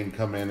Shane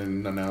come in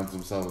and announce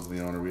himself as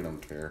the owner. We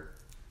don't care.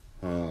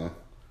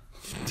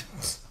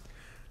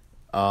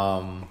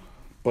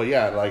 But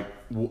yeah,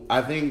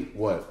 I think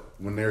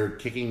when they're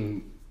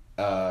kicking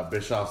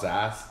Bischoff's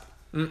ass,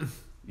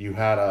 you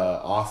had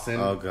Austin,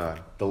 oh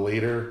god, the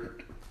leader,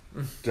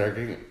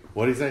 jerking.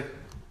 What did he say?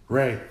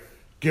 Ray,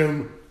 give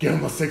him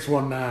a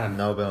 619.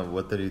 No, but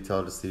what did he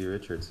tell to Stevie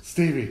Richards?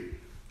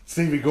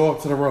 Stevie, go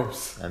up to the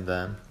ropes. And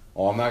then?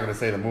 Oh, I'm not gonna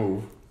say the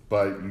move,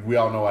 but we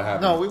all know what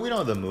happened. No, we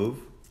know the move.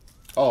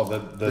 Oh,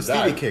 the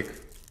Stevie kick.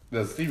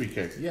 The Stevie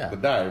kick. Yeah. The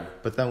dive.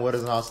 But then what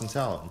does Austin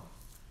tell him?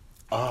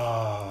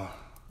 I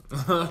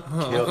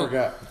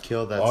forgot.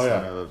 Kill that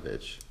son of a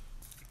bitch.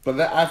 But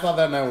I thought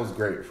that night was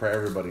great for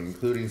everybody,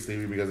 including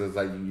Stevie, because it's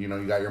like, you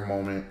got your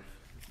moment.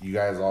 You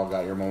guys all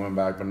got your moment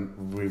back. But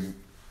we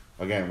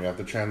have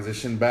to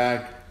transition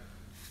back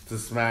to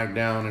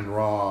SmackDown and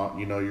Raw,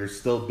 you're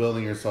still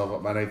building yourself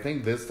up. And I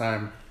think this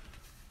time,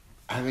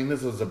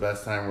 this was the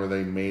best time where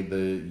they made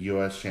the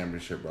U.S.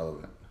 Championship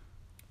relevant.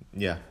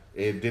 Yeah.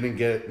 It didn't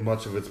get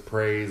much of its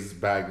praise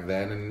back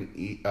then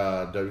in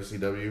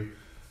WCW.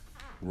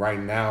 Right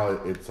now,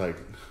 it's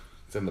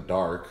in the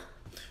dark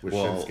with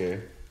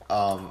Shinsuke.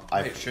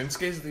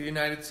 Shinsuke's the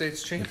United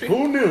States champion?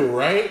 Who knew,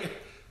 right?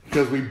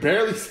 Because we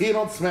barely see it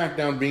on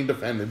SmackDown being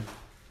defended.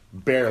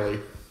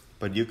 Barely.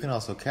 But you can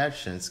also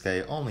catch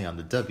Shinsuke only on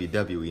the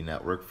WWE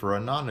Network for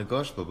a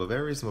non-negotiable but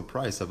very reasonable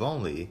price of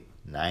only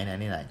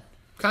 $9.99.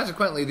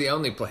 Consequently, the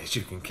only place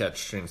you can catch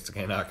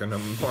Shinsuke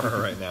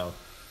Nakamura right now.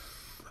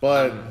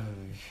 But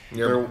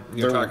you're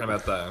talking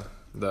about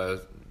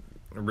the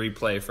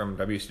replay from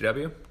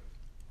WCW?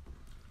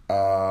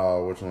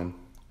 Which one?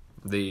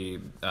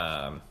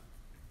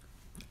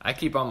 I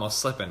keep almost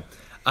slipping.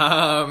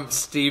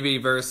 Stevie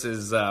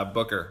versus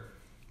Booker.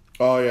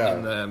 Oh yeah.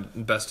 In the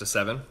best of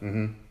 7.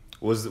 Mm-hmm.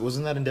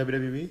 Wasn't that in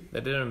WWE?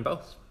 They did it in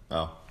both.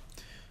 Oh.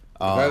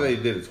 The fact they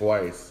did it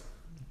twice,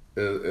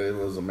 it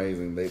was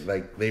amazing.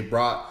 They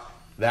brought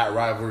that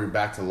rivalry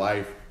back to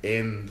life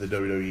in the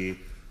WWE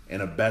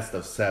in a best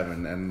of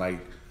 7, and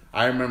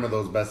I remember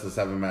those best of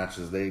 7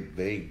 matches.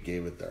 They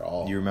gave it their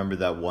all. You remember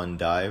that one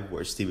dive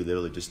where Stevie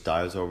literally just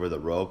dives over the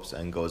ropes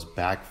and goes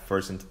back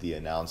first into the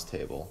announce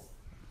table?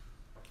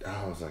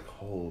 I was like,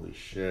 holy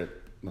shit!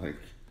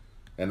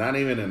 And not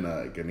even in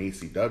an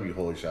ECW,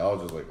 holy shit! I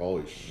was just like,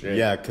 holy shit!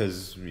 Yeah,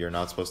 because you're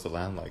not supposed to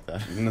land like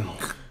that. No.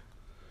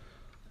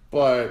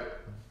 But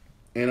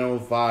in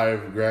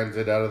 2005,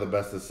 granted, out of the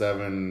best of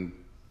 7,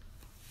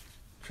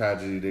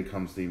 tragedy did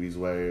come Stevie's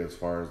way as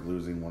far as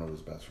losing one of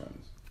his best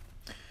friends.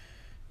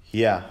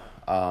 Yeah.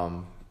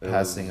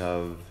 Passing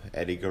of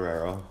Eddie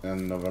Guerrero.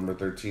 On November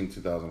 13,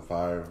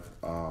 2005.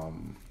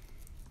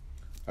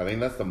 I think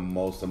that's the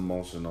most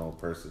emotional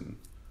person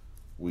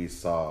we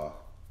saw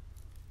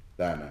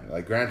that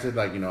night. Granted,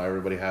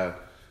 everybody had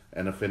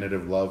an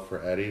affinitive love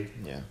for Eddie.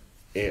 Yeah.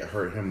 It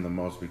hurt him the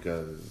most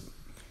because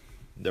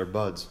they're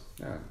buds.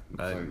 Yeah.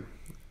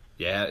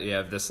 You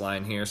have this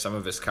line here. Some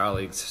of his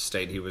colleagues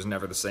state he was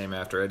never the same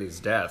after Eddie's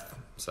death.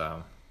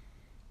 So,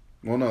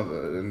 well, no,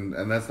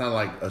 and that's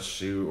not a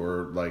shoot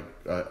or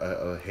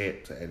a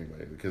hit to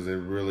anybody, because it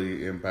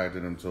really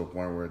impacted him to a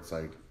point where it's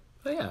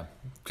yeah,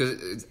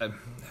 because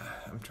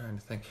I'm trying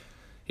to think.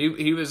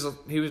 He was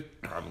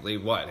probably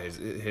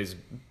his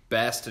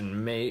best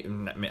and I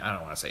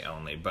don't want to say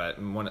only, but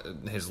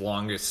his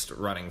longest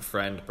running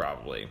friend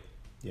probably.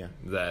 Yeah.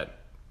 That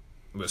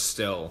was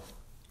still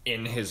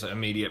in his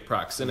immediate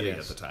proximity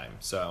at the time.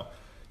 So,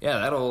 yeah,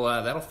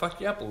 that'll fuck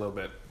you up a little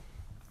bit.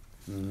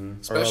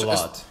 Mm-hmm. Or a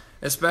lot.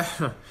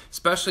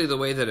 Especially the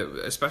way that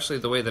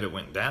it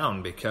went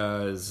down,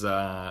 because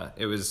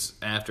it was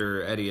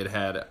after Eddie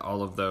had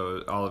all of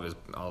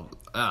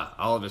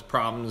his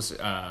problems,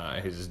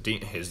 his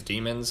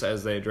demons,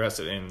 as they address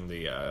it in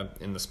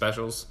the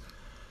specials.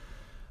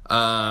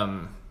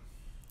 And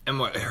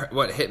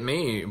what hit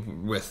me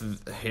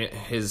with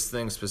his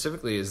thing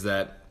specifically is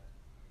that,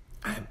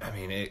 I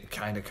mean, it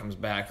kind of comes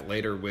back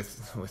later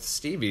with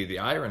Stevie. The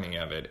irony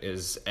of it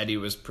is Eddie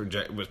was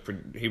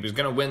he was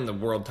going to win the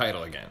world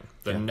title again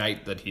the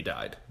night that he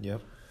died.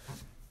 Yep.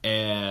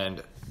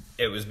 And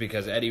it was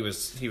because Eddie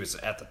was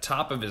at the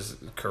top of his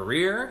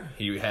career.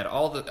 He had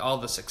all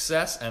the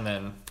success, and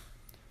then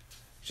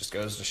just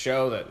goes to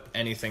show that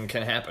anything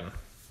can happen.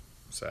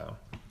 So,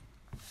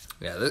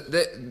 yeah,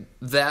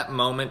 that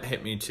moment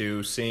hit me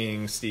too.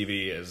 Seeing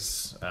Stevie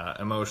as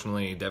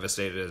emotionally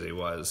devastated as he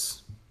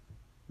was.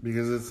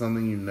 Because it's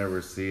something you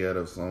never see out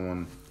of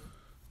someone,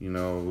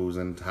 who's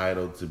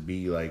entitled to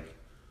be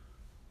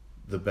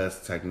the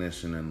best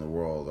technician in the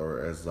world,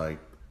 or as the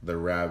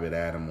rabid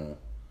animal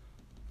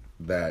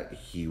that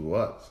he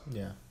was.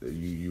 Yeah.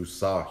 You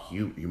saw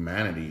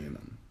humanity in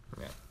him.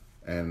 Yeah.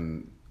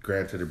 And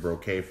granted, it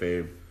broke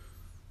kayfabe,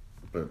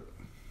 but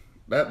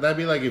that'd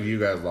be like if you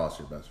guys lost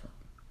your best friend.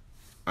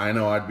 I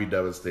know I'd be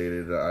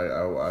devastated.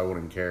 I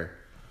wouldn't care.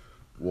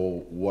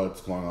 Well,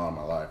 what's going on in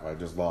my life? I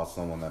just lost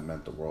someone that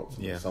meant the world to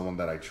me. Someone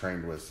that I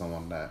trained with,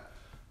 someone that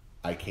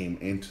I came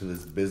into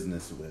this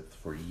business with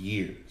for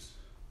years.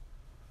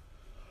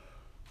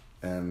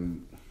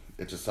 And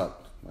it just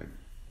sucked.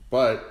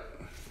 But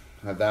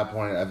at that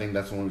point, I think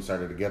that's when we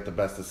started to get the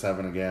best of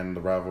 7 again, the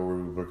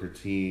rivalry with Booker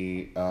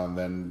T.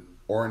 Then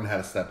Orton had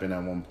to step in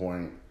at one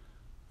point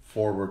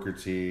for Booker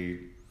T.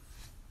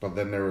 But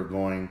then they were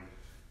going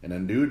in a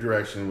new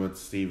direction with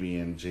Stevie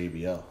and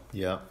JBL.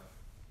 Yeah.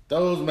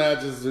 Those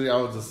matches, I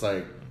was just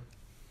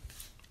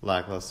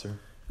lackluster,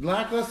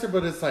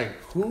 but it's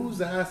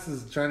whose ass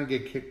is trying to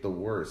get kicked the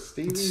worst,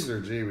 Stevie's or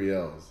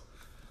JBL's?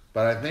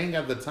 But I think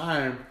at the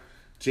time,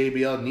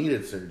 JBL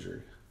needed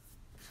surgery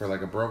for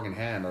a broken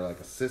hand or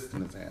a cyst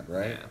in his hand,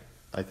 right? Yeah.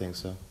 I think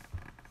so.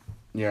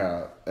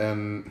 Yeah,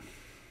 and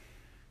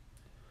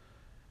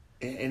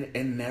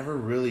it never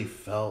really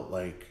felt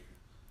like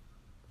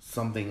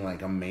something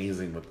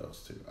amazing with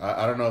those two.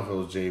 I don't know if it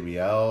was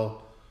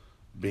JBL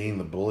being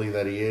the bully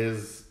that he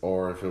is,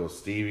 or if it was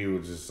Stevie,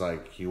 was just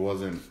he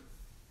wasn't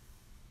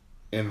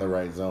in the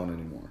right zone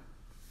anymore.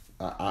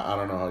 I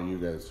don't know how you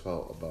guys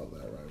felt about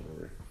that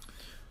rivalry.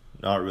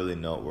 Not really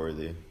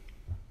noteworthy.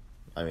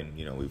 I mean,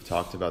 we've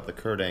talked about the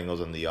Kurt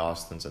Angles and the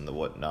Austins and the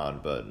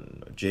whatnot,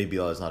 but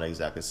JBL is not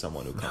exactly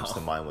someone who comes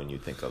to mind when you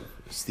think of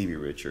Stevie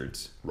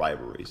Richards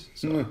rivalries.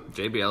 So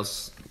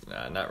JBL's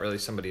not really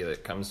somebody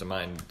that comes to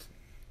mind.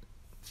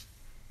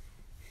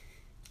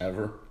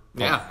 Ever?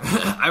 Yeah,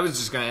 I was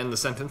just going to end the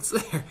sentence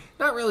there.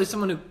 Not really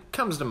someone who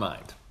comes to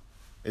mind.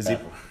 Is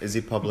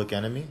he Public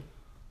Enemy?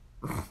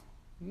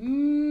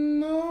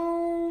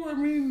 No, I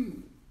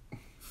mean...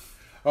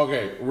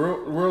 Okay,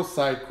 real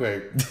side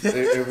quick.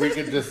 If we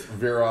could just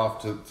veer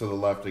off to the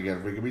left again.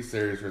 If we could be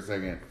serious for a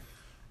second.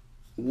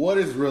 What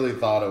is really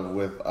thought of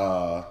with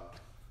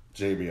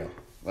JBL?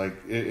 Like,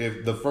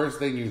 if the first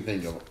thing you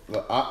think of...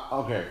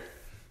 okay.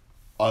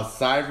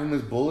 Aside from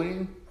his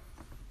bullying,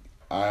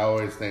 I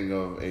always think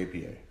of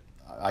APA.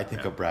 I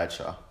think of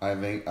Bradshaw. I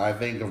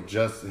think of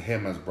just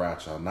him as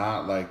Bradshaw,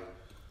 not like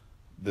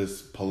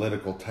this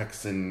political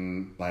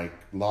Texan, like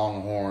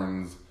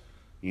Longhorns,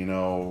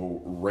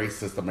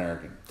 racist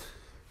American.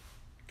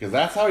 Because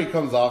that's how he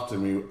comes off to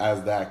me,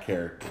 as that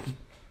character.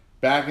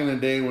 Back in the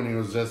day when he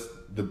was just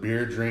the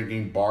beer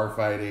drinking, bar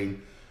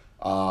fighting,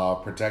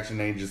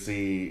 protection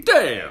agency.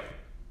 Damn!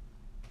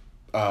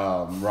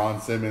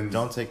 Ron Simmons.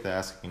 Don't take the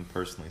asking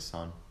personally,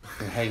 son.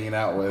 Hanging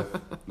out with,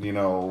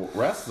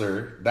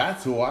 wrestler.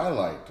 That's who I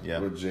liked Yeah.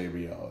 with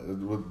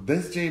JBL. With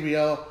this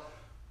JBL,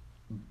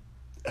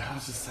 I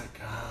was just like,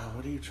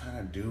 what are you trying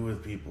to do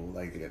with people?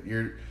 Like,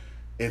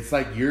 it's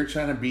like you're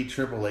trying to beat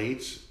Triple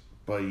H,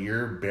 but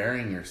you're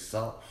burying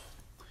yourself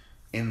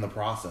in the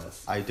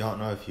process. I don't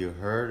know if you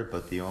heard,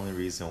 but the only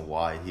reason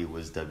why he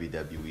was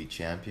WWE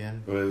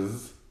champion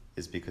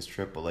is because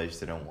Triple H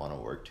didn't want to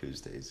work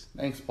Tuesdays.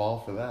 Thanks,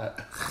 Paul, for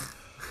that.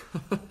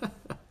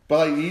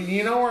 But like,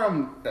 you know where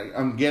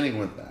I'm getting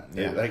with that.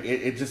 Yeah.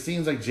 It just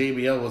seems like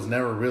JBL was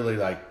never really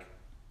like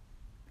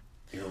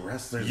your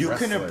wrestler's You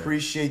wrestler. can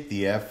appreciate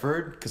the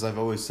effort, because I've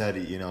always said,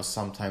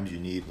 sometimes you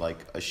need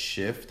like a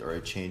shift or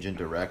a change in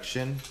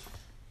direction.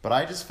 But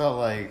I just felt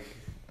like,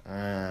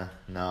 no.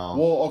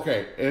 Well,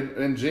 okay.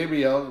 In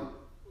JBL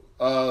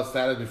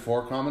status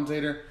before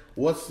commentator,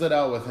 what stood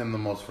out with him the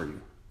most for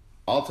you?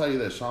 I'll tell you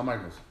this, Shawn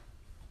Michaels.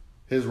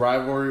 His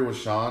rivalry with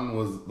Shawn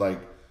was like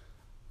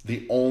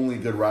the only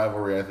good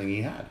rivalry I think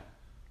he had.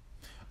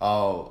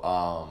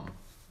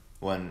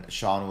 When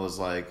Shawn was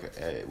like,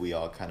 we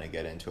all kind of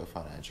get into a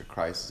financial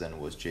crisis, and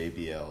it was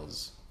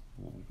JBL's,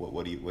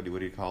 what do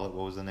you call it?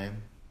 What was the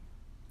name?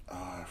 Oh,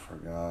 I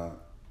forgot.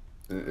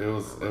 It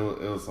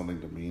was something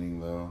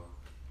demeaning though.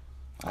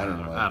 I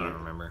don't know. I don't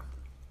remember.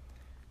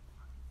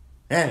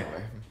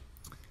 Anyway.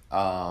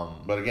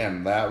 But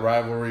again, that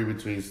rivalry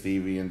between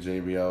Stevie and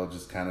JBL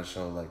just kind of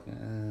showed like,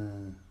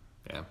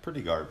 Yeah.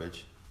 Pretty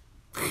garbage.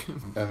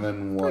 And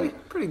then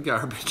what? Pretty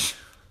garbage.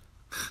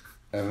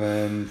 And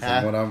then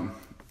from what I'm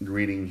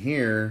reading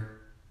here,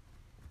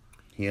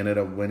 he ended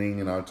up winning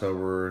in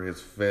October his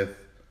 5th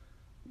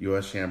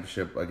U.S.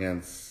 Championship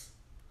against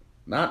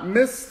not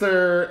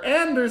Mr.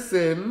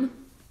 Anderson,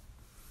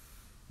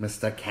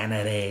 Mr.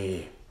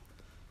 Kennedy.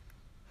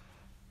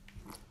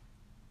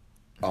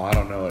 Oh, I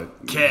don't know it.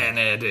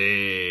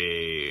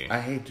 Kennedy.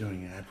 I hate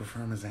doing it. I prefer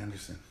him as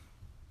Anderson.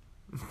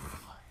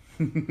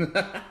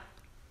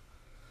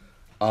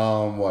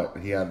 What?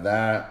 He had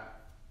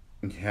that.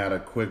 He had a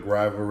quick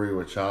rivalry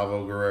with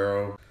Chavo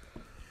Guerrero.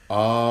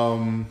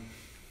 From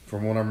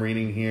what I'm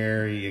reading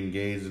here, he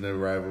engaged in a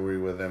rivalry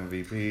with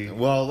MVP.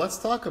 Well, let's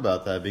talk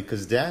about that,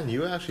 because Dan,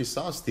 you actually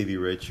saw Stevie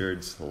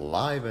Richards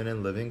live and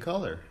in living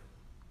color.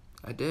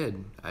 I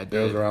did. It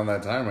was around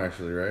that time,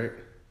 actually, right?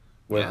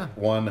 With Yeah.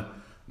 one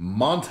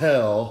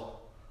Montel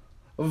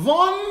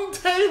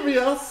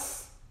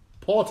Vontavious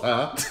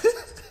Porter.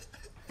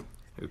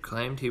 Who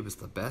claimed he was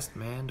the best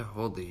man to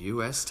hold the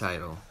U.S.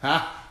 title.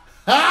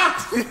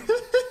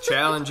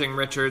 Challenging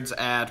Richards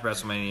at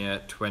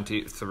WrestleMania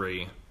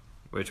 23,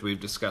 which we've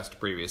discussed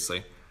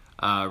previously.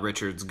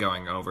 Richards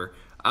going over.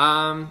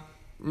 No,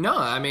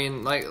 I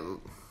mean, like,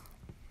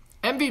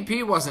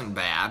 MVP wasn't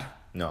bad.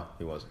 No,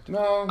 he wasn't.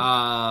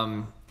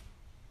 No.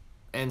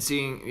 And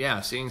seeing,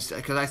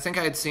 because I think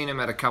I had seen him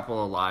at a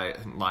couple of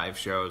live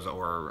shows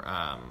or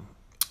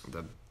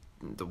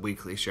the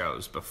weekly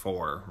shows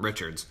before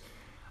Richards.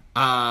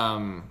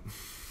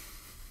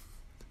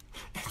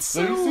 It's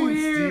so you've seen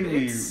weird.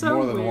 Stevie It's so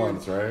more than weird.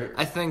 once, right?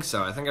 I think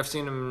so. I think I've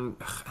seen him.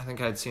 I think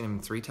I had seen him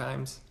 3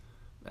 times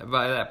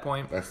by that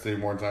point. I've stayed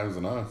more times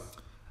than us.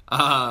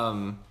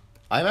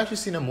 I've actually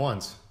seen him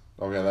once.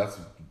 Okay, that's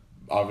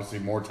obviously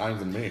more times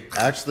than me.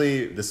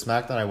 Actually, the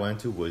SmackDown I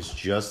went to was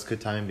just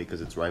good timing because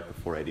it's right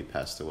before Eddie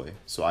passed away.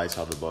 So I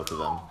saw the both of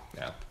them.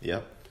 Yeah.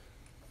 Yep.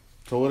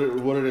 So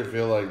what did it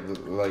feel like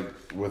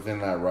within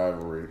that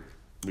rivalry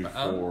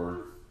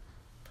before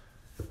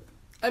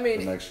I mean,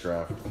 the next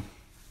draft?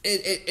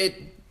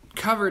 It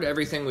covered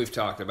everything we've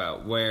talked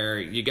about, where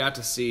you got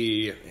to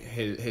see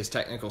his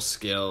technical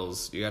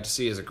skills, you got to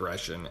see his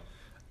aggression.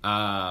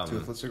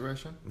 Toothless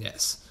aggression?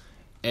 Yes.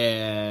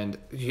 And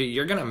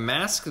you're going to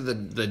mask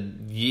the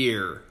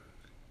year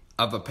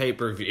of a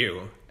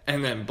pay-per-view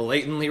and then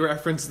blatantly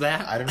reference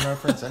that. I didn't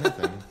reference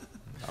anything.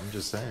 I'm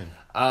just saying.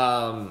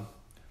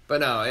 But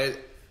no,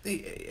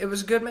 it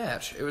was a good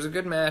match. It was a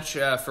good match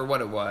for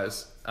what it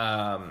was.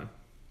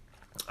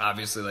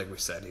 Obviously, like we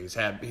said, he's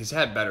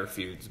had better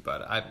feuds,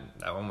 but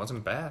that one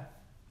wasn't bad.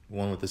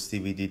 One with the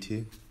Stevie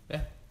DT.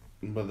 Yeah.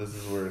 But this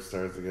is where it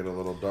starts to get a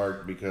little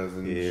dark because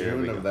in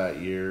June of that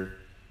year,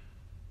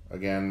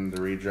 again, the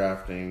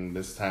redrafting,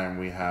 this time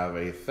we have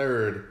a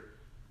third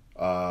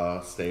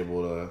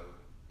stable to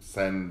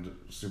send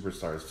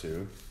superstars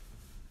to.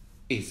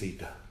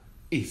 ECW.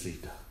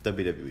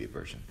 WWE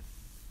version.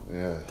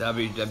 Yeah.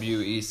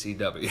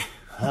 WWECW.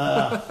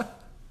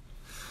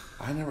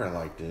 I never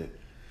liked it.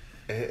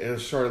 It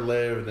was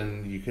short-lived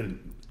and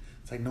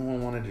it's like no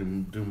one wanted to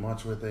do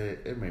much with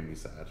it. It made me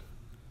sad.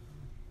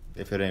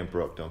 If it ain't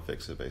broke, don't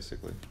fix it,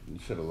 basically. You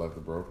should have left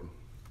it broken.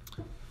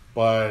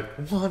 But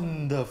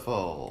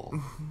wonderful.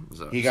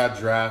 He got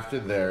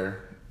drafted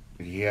there.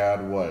 He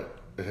had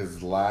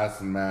his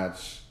last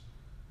match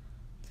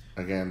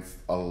against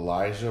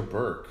Elijah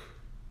Burke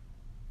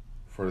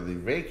for the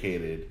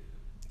vacated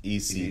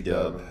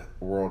ECW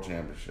World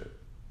Championship.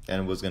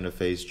 And was going to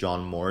face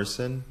John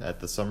Morrison at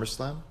the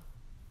SummerSlam.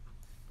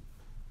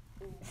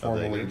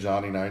 Formerly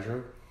Johnny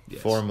Nitro.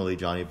 Yes. Formerly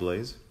Johnny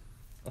Blaze.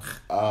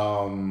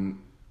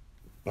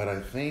 But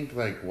I think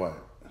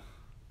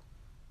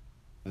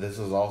this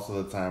was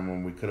also the time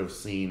when we could have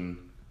seen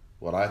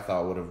what I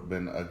thought would have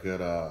been a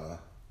good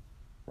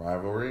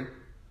rivalry.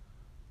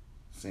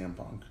 CM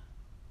Punk.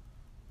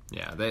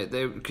 Yeah,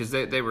 because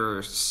they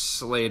were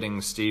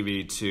slating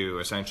Stevie to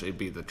essentially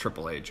be the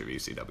Triple H of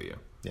ECW.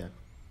 Yeah,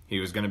 he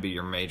was going to be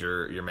your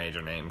major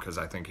name because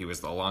I think he was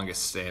the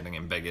longest standing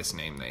and biggest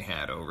name they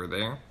had over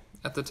there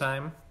at the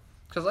time.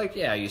 Because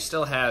you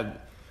still had.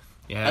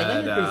 I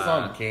think you could have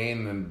saw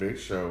Kane and Big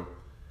Show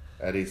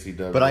at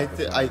ECW. But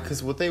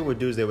because what they would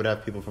do is they would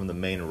have people from the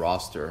main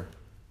roster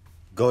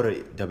go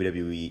to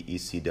WWE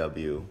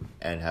ECW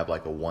and have a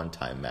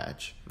one-time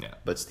match. Yeah.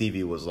 But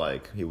Stevie was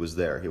he was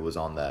there. He was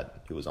on the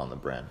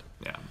brand.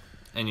 Yeah.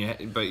 And you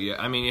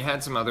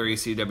had some other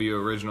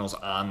ECW originals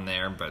on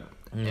there, but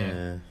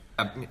yeah.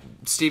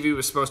 Stevie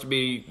was supposed to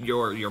be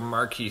your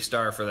marquee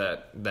star for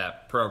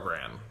that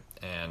program,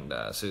 and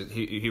so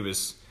he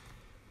was.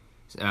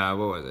 What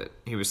was it?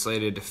 He was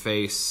slated to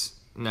face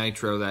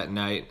Nitro that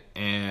night,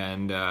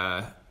 and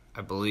I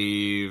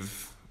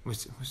believe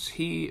was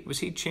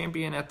he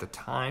champion at the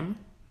time,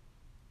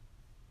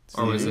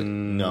 or was it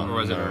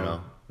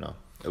no?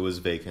 It was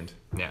vacant.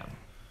 Yeah,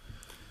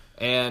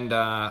 and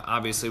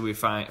obviously we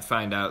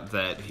find out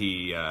that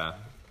he. I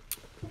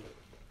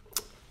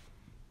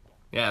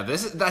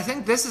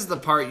think this is the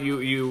part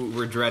you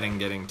were dreading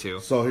getting to.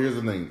 So here's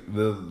the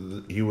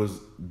thing: he was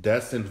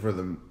destined for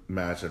the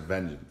match at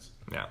Vengeance.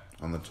 Yeah.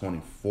 On the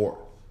 24th.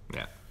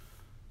 Yeah.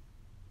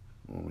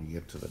 When we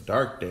get to the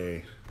dark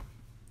day,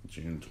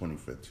 June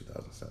 25th,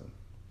 2007.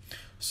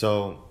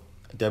 So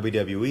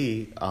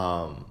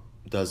WWE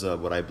does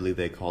what I believe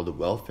they called a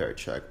welfare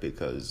check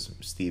because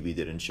Stevie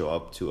didn't show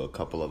up to a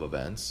couple of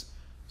events.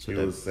 So he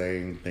was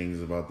saying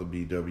things about the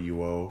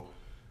BWO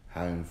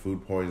having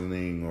food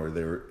poisoning or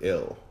they were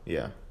ill.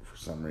 Yeah. For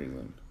some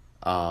reason.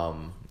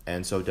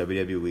 And so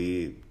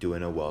WWE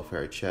doing a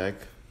welfare check,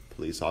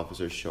 police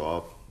officers show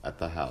up at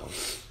the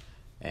house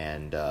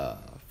and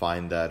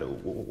find that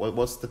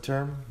what's the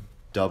term?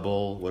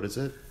 Double, what is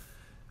it?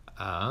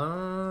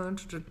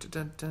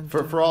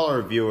 For all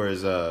our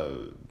viewers,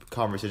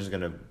 conversation is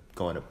going to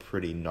go in a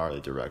pretty gnarly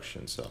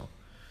direction. So,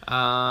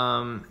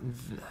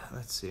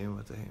 let's see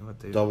what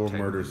they double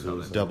murder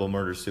suicide. Double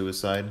murder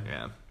suicide.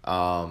 Yeah.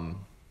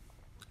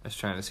 I was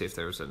trying to see if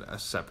there was a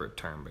separate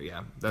term, but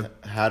yeah,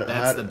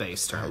 that's the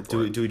base term. Do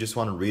we just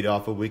want to read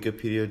off of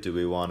Wikipedia? Do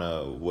we want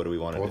to? What do we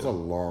want to do? It's a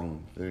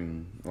long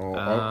thing. Do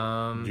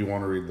you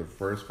want to read the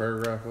first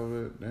paragraph of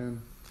it, Dan?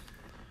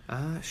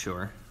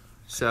 Sure.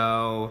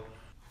 So,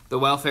 the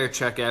welfare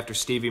check after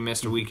Stevie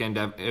missed weekend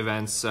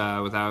events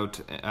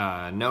without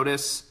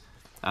notice.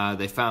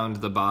 They found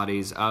the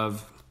bodies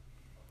of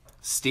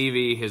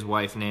Stevie, his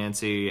wife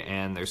Nancy,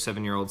 and their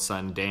 7-year-old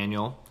son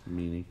Daniel.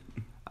 Meanie.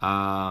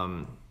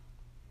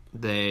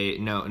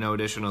 No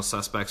additional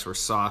suspects were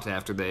sought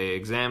after they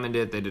examined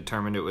it. They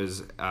determined it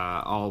was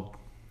all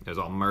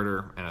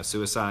murder and a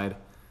suicide.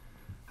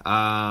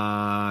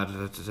 I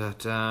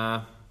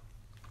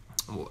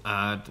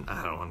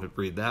don't want to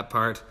read that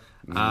part.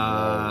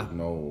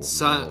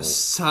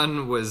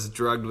 Son was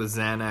drugged with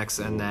Xanax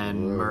and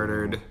then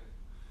murdered.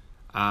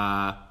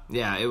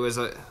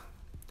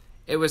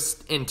 It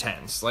was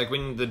intense.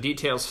 When the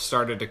details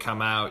started to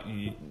come out,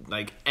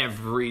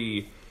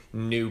 every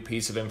new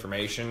piece of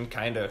information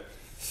kind of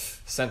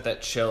sent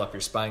that chill up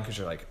your spine because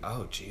you're like,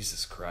 oh,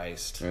 Jesus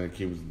Christ. And it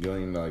keeps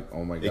getting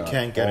oh my God. It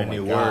can't get any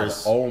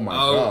worse. Oh my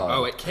God.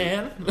 Oh, it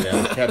can?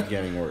 Yeah, it kept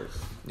getting worse.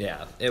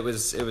 Yeah, it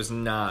was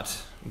not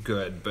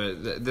good.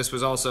 But this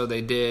was also,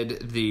 they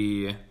did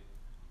the,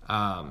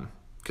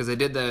 because they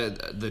did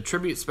the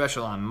tribute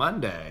special on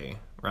Monday,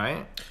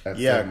 right? That's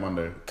yeah,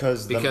 Monday.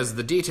 because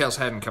the details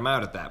hadn't come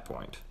out at that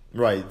point.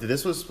 Right.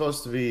 This was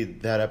supposed to be,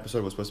 that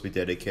episode was supposed to be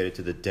dedicated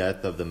to the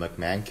death of the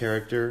McMahon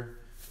character,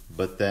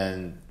 but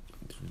then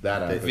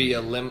That happened.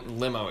 Via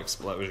limo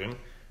explosion.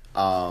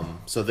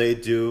 so they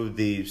do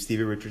the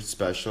Stevie Richards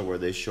special where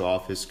they show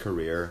off his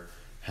career.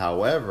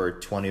 However,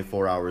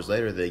 24 hours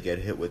later, they get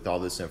hit with all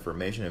this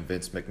information, and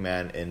Vince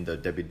McMahon in the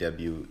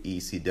WWE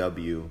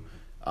ECW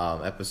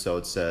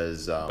episode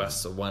says,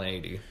 That's a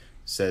 180.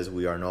 says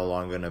we are no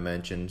longer going to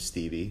mention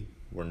Stevie.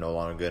 We're no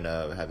longer going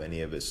to have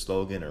any of his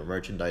slogan or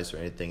merchandise or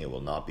anything. It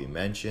will not be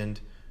mentioned.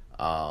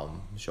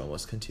 Show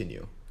must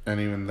continue. And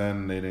even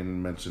then, they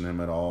didn't mention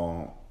him at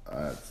all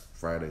at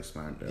Friday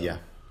SmackDown. Yeah.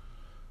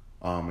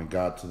 It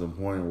got to the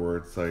point where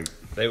it's like,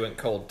 They went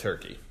cold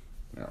turkey.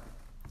 yeah.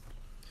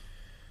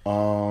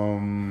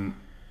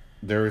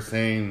 They were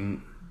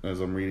saying, as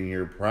I'm reading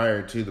here,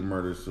 prior to the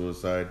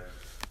murder-suicide,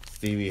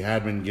 Stevie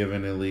had been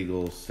given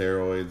illegal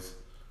steroids,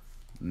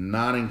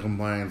 not in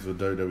compliance with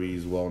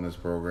WWE's wellness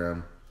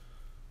program,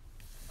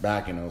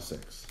 back in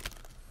 2006.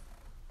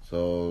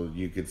 So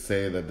you could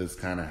say that this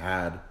kind of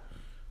had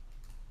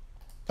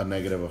a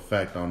negative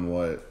effect on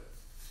what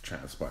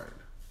transpired.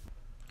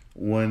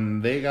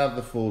 When they got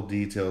the full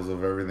details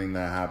of everything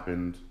that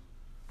happened,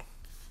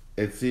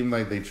 it seemed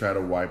like they tried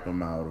to wipe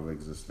him out of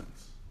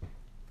existence.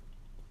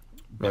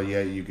 But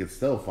yet you could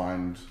still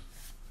find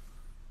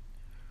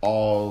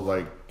all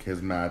like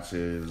his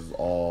matches,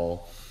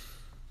 all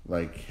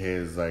like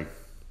his like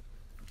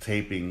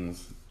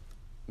tapings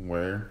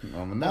where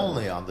on the network.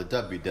 Only on the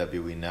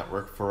WWE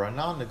Network for a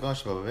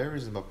non-negotiable, very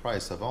reasonable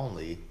price of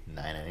only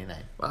 $9.99.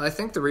 Well, I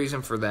think the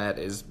reason for that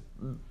is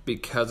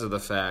because of the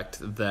fact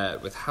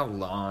that with how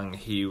long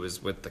he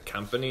was with the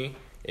company,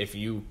 if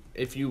you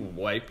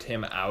wiped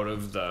him out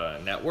of the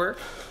network,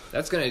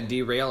 that's going to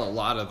derail a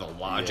lot of the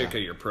logic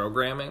of your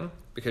programming,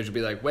 because you'll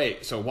be like,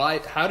 wait, so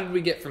how did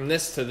we get from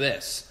this to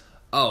this?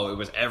 Oh, it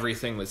was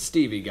everything with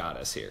Stevie got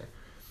us here.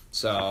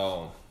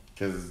 So,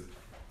 Because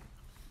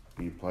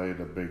he played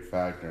a big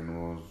factor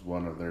and was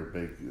one of their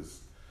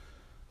biggest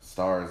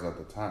stars at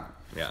the time.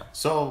 yeah.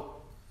 So,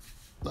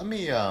 let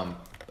me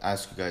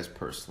ask you guys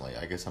personally.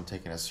 I guess I'm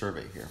taking a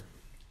survey here.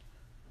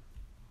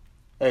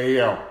 Hey,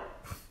 yo.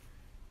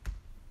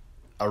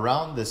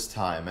 Around this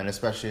time, and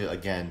especially,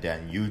 again,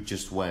 Dan, you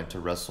just went to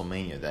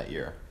WrestleMania that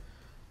year.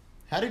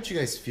 How did you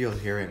guys feel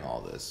hearing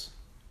all this?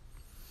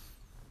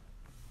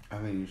 I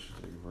think you should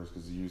take it first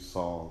because you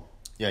saw.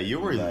 Yeah, you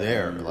were that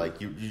there. earlier.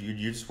 Like, you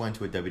just went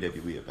to a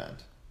WWE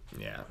event.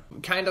 Yeah.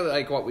 Kind of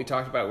like what we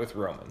talked about with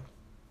Roman.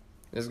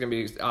 This is going to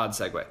be an odd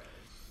segue.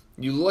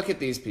 You look at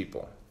these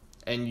people,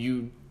 and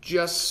you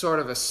just sort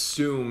of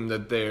assume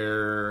that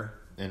they're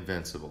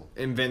invincible,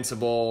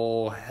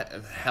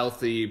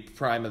 healthy,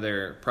 prime of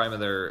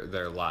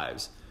their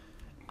lives.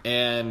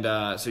 And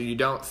so you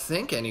don't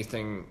think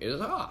anything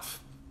is off.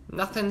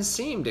 Nothing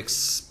seemed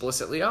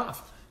explicitly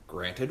off.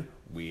 Granted,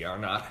 we are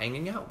not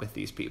hanging out with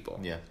these people.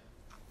 Yeah.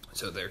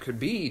 So there could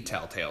be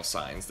telltale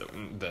signs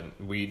that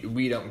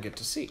we don't get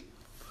to see.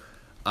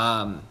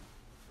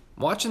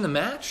 Watching the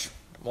match,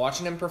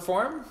 watching him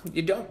perform,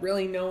 you don't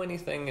really know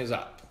anything is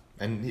up.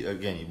 And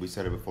again, we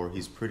said it before,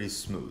 he's pretty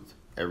smooth.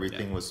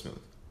 Everything was smooth.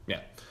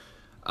 Yeah.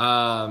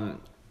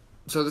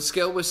 So the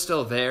skill was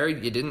still there.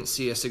 You didn't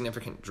see a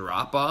significant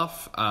drop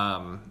off.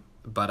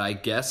 But I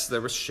guess there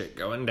was shit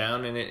going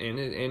down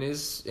in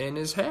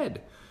his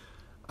head.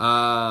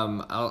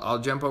 I'll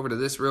jump over to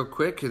this real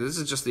quick. This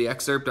is just the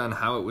excerpt on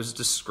how it was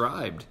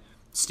described.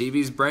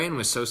 Stevie's brain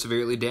was so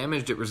severely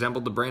damaged it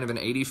resembled the brain of an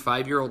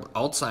 85-year-old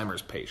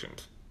Alzheimer's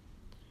patient.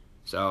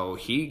 So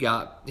he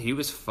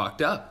was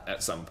fucked up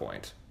at some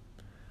point.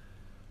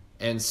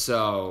 And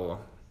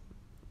so,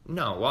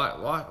 no,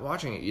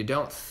 watching it, you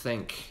don't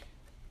think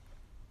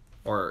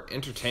or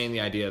entertain the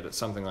idea that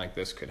something like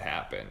this could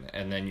happen.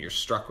 And then you're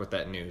struck with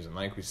that news. And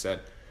like we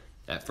said,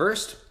 at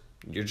first,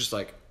 you're just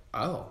like,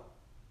 oh,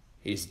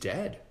 he's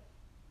dead.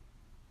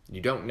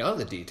 You don't know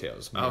the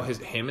details. Oh,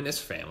 him and his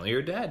family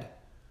are dead.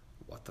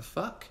 What the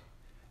fuck?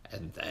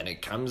 And then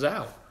it comes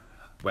out.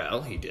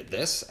 Well, he did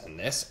this and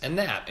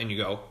that. And you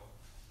go,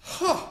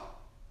 huh.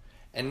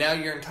 And now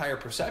your entire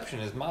perception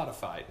is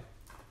modified.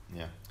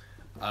 Yeah.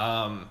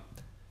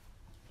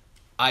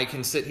 I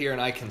can sit here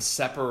and I can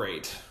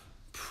separate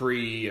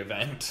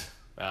pre-event.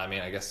 I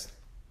mean, I guess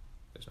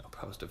there's no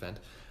post-event.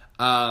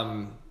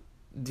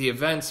 The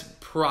events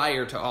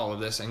prior to all of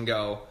this and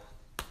go,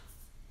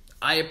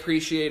 I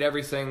appreciate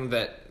everything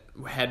that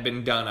had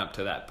been done up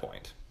to that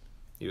point.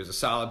 He was a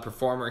solid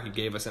performer. He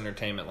gave us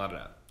entertainment. La, da,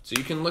 da. So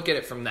you can look at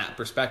it from that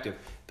perspective.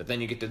 But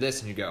then you get to this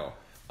and you go,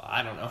 well,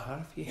 I don't know how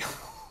to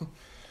feel.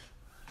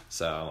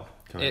 So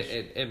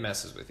it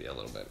messes with you a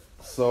little bit.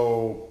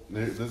 So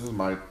this is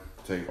my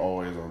take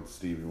always on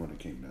Stevie when it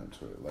came down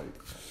to it. Like,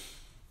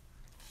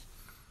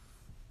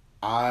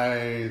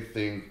 I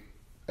think,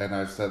 and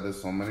I've said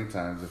this so many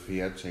times, if he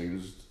had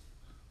changed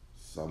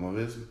some of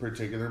his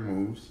particular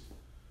moves,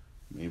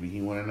 maybe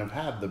he wouldn't have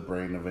had the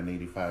brain of an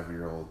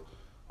 85-year-old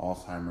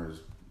Alzheimer's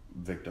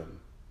victim.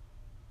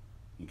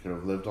 He could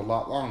have lived a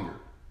lot longer.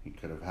 He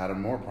could have had a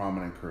more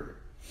prominent career.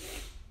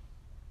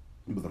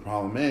 But the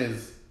problem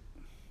is,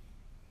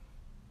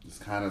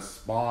 just kind of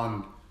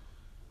spawned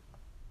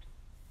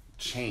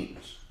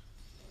change.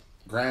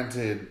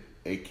 Granted,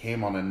 it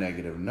came on a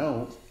negative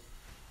note.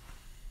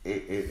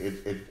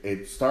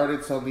 It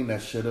started something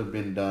that should have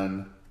been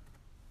done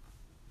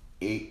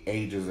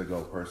ages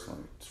ago,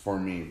 personally, for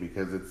me,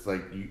 because it's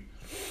like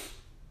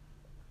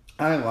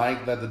I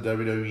like that the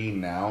WWE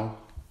now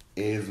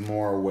is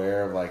more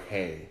aware of like,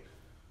 hey,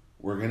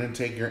 we're gonna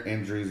take your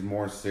injuries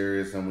more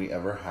serious than we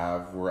ever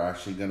have. We're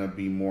actually gonna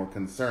be more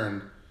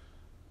concerned,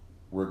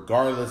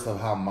 regardless of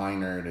how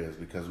minor it is,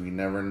 because we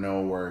never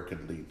know where it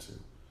could lead to.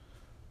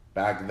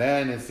 Back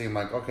then, it seemed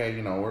like, okay,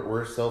 you know,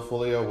 we're still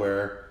fully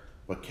aware,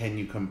 but can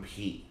you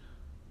compete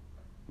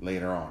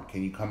later on?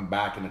 Can you come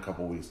back in a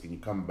couple weeks? Can you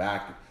come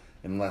back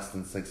in less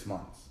than 6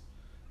 months?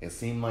 It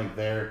seemed like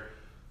their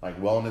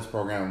wellness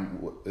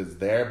program is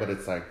there, but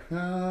it's like,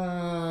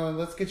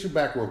 let's get you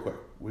back real quick.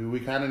 We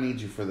kind of need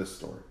you for this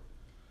story.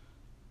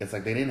 It's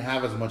like they didn't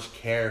have as much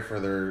care for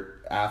their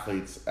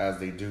athletes as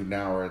they do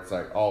now, where it's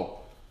like,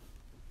 oh,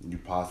 you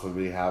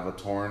possibly have a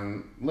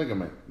torn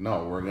ligament.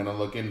 No, we're going to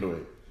look into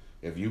it.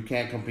 If you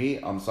can't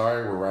compete, I'm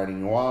sorry, we're writing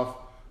you off.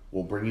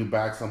 We'll bring you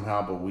back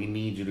somehow, but we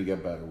need you to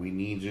get better. We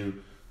need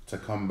you to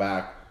come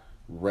back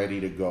ready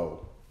to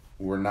go.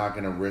 We're not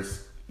going to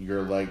risk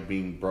your leg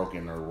being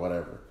broken or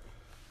whatever.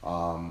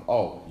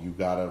 You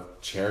got a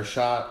chair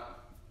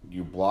shot.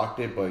 You blocked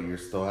it, but you're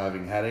still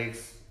having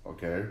headaches.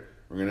 Okay,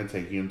 we're going to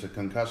take you into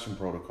concussion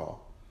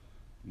protocol.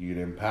 You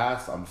didn't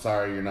pass. I'm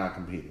sorry, you're not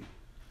competing.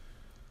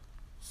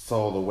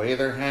 So the way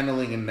they're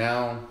handling it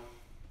now,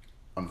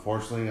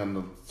 unfortunately, on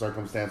the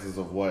circumstances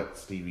of what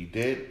Stevie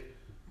did,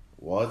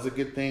 was a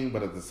good thing,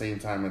 but at the same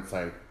time, it's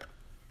like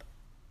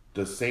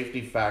the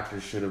safety factor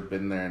should have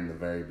been there in the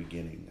very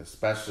beginning,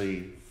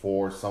 especially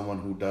for someone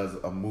who does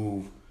a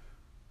move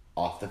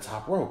off the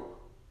top rope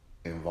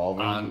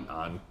involving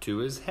onto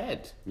his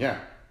head. Yeah,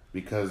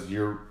 because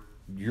you're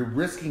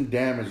risking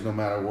damage no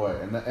matter what,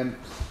 and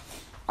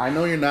I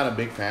know you're not a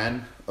big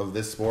fan of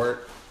this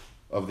sport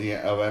of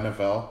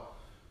NFL,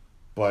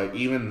 but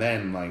even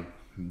then, like,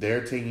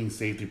 they're taking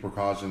safety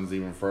precautions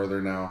even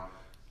further now.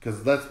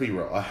 Because let's be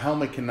real, a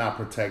helmet cannot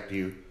protect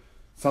you.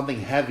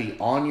 Something heavy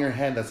on your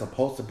head that's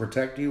supposed to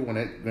protect you, when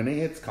it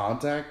hits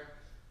contact,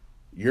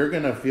 you're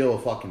gonna feel a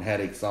fucking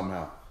headache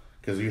somehow.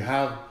 Because you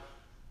have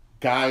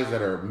guys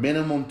that are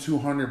minimum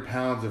 200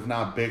 pounds, if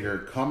not bigger,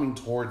 coming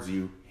towards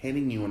you,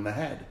 hitting you in the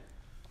head.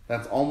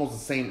 That's almost the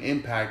same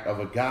impact of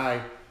a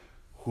guy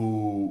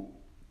who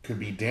could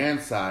be Dan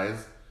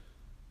size,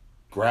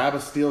 grab a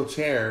steel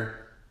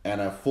chair, and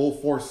at full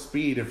force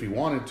speed, if he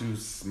wanted to,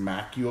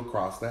 smack you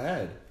across the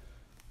head.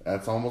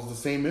 That's almost the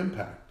same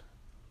impact.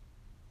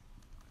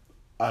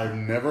 I've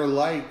never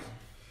liked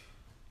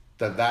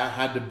that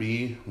had to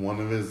be one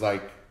of his,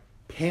 like,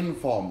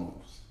 pinfall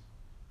moves.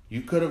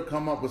 You could have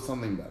come up with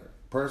something better.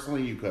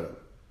 Personally, you could have.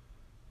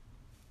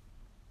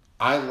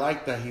 I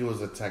like that he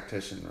was a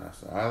tactician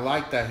wrestler. I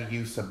like that he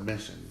used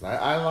submissions.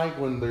 I like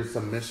when there's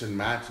submission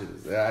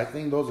matches. I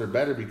think those are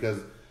better because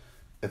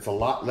it's a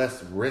lot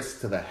less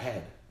risk to the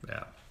head.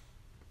 Yeah.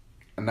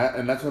 And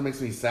that's what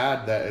makes me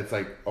sad, that it's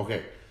like,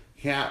 okay,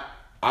 yeah,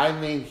 I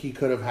think he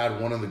could have had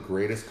one of the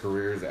greatest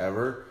careers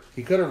ever.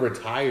 He could have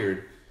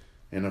retired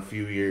in a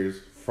few years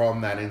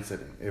from that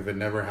incident if it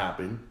never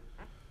happened.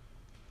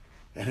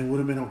 And it would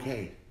have been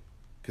okay.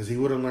 Because he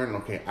would have learned,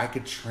 okay, I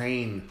could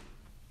train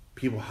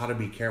people how to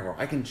be careful.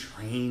 I can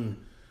train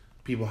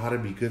people how to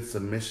be good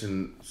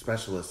submission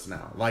specialists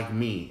now. Like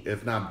me,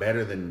 if not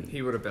better than me.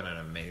 He would have been an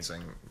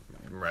amazing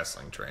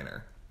wrestling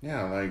trainer.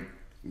 Yeah, like,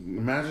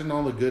 imagine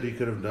all the good he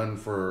could have done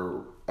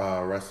for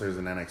wrestlers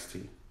in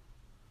NXT.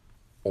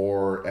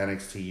 Or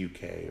NXT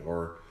UK.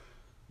 Or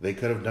they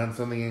could have done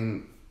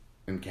something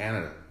in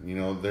Canada. You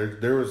know,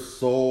 there was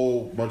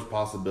so much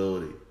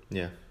possibility.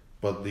 Yeah.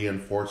 But the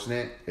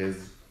unfortunate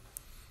is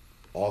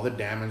all the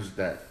damage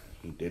that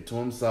he did to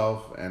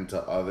himself and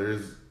to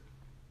others,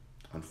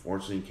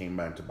 unfortunately, came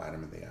back to bite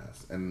him in the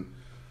ass. And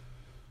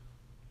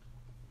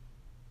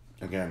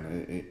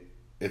again,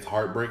 it's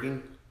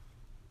heartbreaking.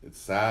 It's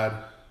sad,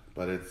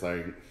 but it's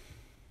like,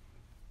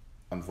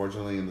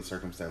 unfortunately, in the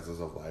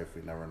circumstances of life,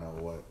 we never know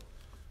what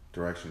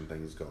direction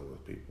things go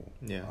with people.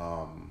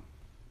 Yeah.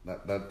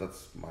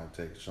 That's my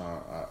take,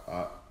 Sean.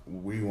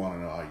 We want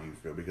to know how you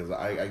feel, because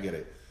I get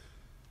it.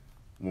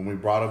 When we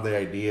brought up the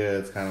idea,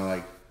 it's kind of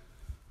like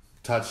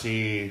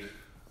touchy.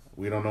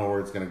 We don't know where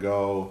it's going to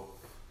go.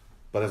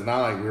 But it's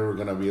not like we were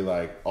going to be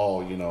like,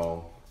 oh, you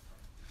know,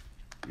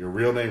 your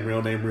real name.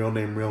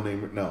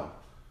 No.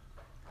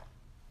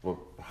 Well,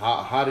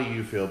 how do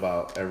you feel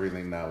about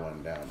everything that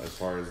went down as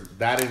far as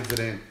that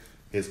incident,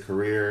 his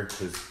career,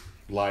 his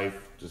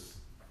life, just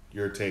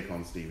your take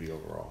on Stevie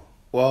overall?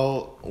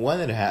 Well, when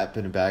it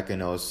happened back in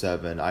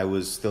 2007, I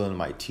was still in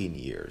my teen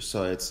years.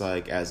 So it's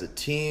like, as a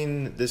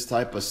teen, this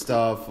type of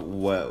stuff,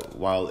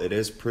 while it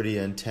is pretty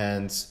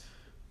intense,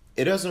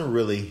 it doesn't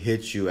really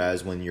hit you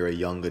as when you're a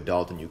young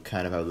adult and you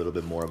kind of have a little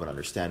bit more of an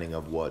understanding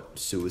of what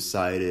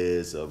suicide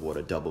is, of what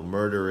a double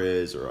murder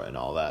is, and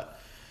all that.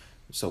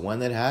 So when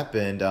that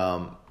happened,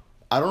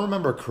 I don't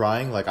remember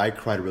crying. Like, I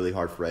cried really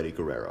hard for Eddie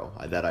Guerrero.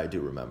 That I do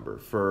remember.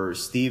 For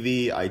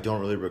Stevie, I don't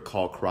really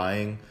recall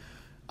crying.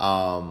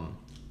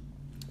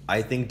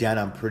 I think, Dan,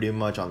 I'm pretty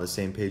much on the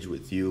same page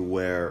with you,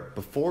 where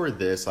before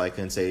this, I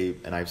can say,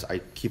 and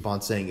I keep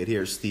on saying it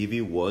here,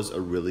 Stevie was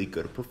a really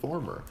good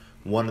performer.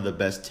 One of the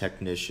best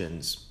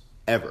technicians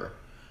ever.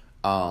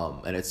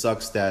 And it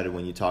sucks that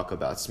when you talk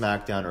about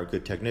SmackDown or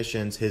good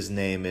technicians, his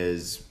name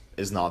is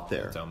not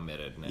there. It's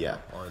omitted now. Yeah.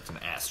 Or it's an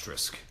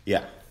asterisk.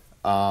 Yeah.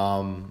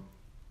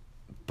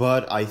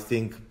 But I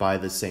think by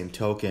the same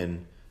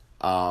token,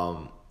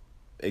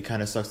 it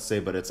kind of sucks to say,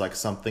 but it's like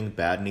something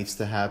bad needs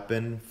to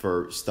happen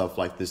for stuff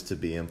like this to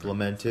be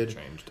implemented.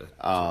 Change to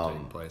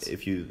take place.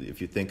 If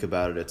you think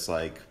about it, it's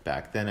like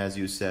back then, as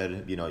you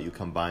said, you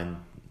combine,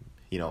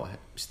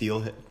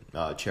 steel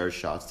chair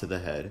shots to the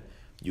head,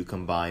 you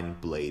combine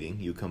blading,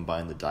 you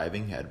combine the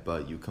diving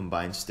headbutt, you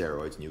combine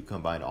steroids, and you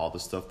combine all the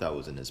stuff that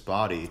was in his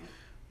body.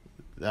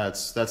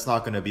 That's not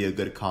going to be a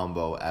good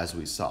combo, as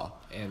we saw.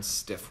 And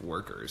stiff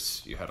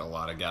workers. You had a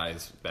lot of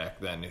guys back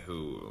then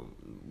who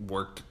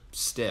worked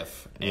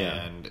stiff.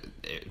 Yeah. And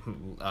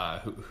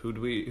who'd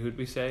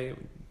we say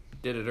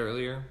did it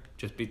earlier?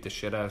 Just beat the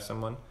shit out of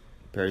someone.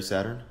 Perry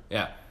Saturn?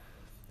 Yeah.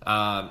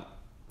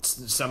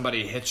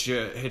 Somebody hits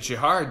you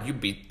hard, you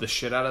beat the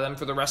shit out of them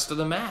for the rest of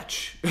the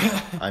match.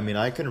 I mean,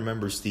 I can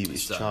remember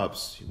Stevie's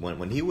chops.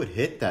 When he would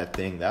hit that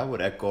thing, that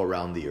would echo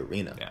around the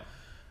arena. Yeah.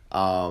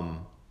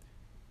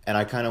 And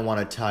I kind of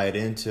want to tie it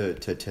into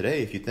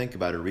today. If you think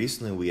about it,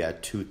 recently we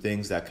had two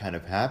things that kind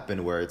of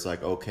happened where it's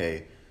like,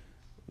 okay,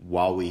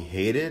 while we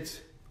hate it,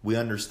 we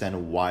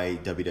understand why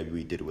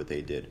WWE did what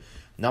they did.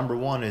 Number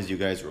one is, you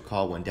guys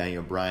recall when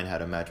Daniel Bryan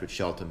had a match with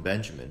Shelton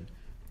Benjamin.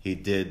 He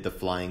did the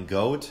flying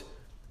goat.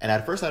 And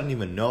at first I didn't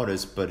even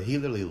notice, but he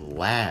literally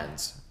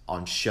lands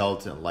on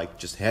Shelton, like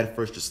just head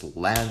first, just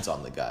lands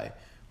on the guy.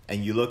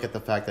 And you look at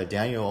the fact that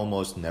Daniel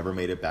almost never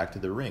made it back to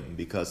the ring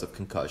because of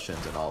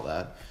concussions and all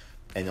that.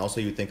 And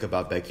also you think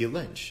about Becky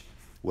Lynch,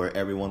 where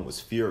everyone was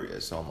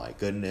furious. Oh my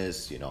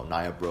goodness,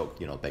 Nia broke,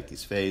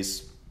 Becky's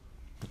face.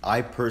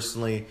 I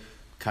personally,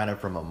 kind of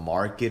from a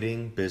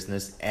marketing,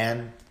 business,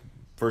 and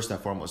first and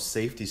foremost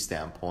safety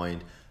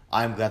standpoint,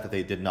 I'm glad that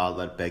they did not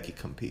let Becky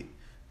compete.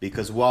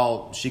 Because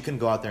while she can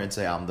go out there and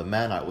say, I'm the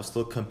man, I will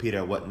still compete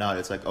and whatnot,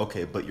 it's like,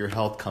 okay, but your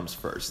health comes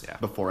first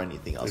before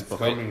anything else. It's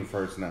coming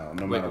first now,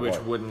 no matter which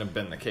what. wouldn't have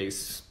been the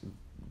case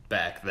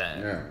back then.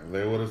 Yeah,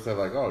 they would have said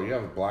like, oh, you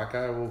have a black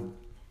eye, we'll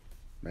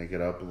make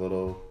it up a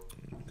little.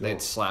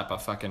 They'd slap a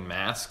fucking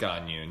mask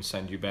on you and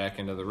send you back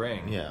into the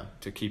ring. Yeah.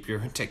 To keep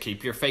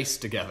your face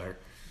together.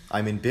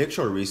 I mean, Big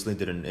Show recently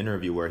did an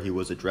interview where he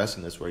was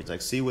addressing this, where he's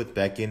like, see, with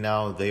Becky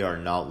now, they are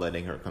not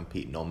letting her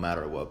compete no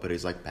matter what. But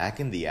he's like,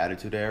 back in the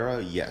Attitude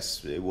Era,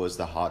 yes, it was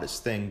the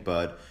hottest thing.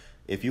 But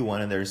if you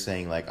went in there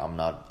saying, like, I'm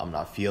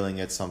not feeling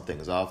it,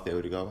 something's off, they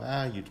would go,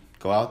 you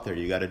go out there,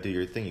 you got to do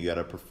your thing, you got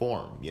to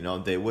perform.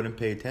 They wouldn't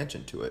pay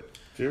attention to it.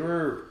 Do you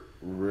ever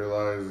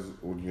realize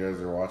when you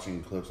guys are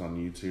watching clips on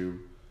YouTube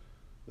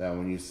that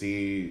when you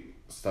see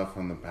stuff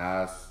from the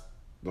past,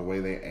 the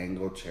way they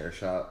angle chair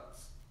shots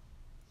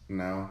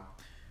now,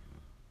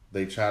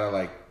 they try to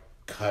like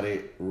cut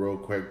it real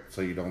quick so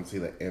you don't see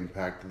the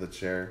impact of the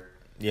chair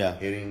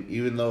hitting,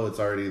 even though it's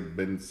already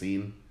been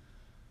seen.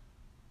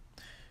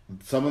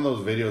 Some of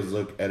those videos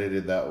look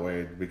edited that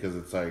way because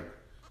it's like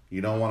you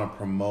don't want to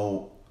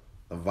promote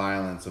the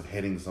violence of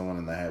hitting someone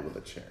in the head with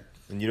a chair,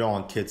 and you don't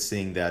want kids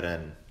seeing that.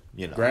 And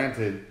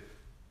granted,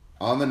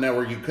 on the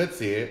network you could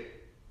see it.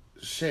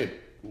 Shit,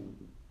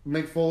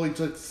 Mick Foley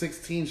took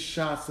 16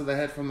 shots to the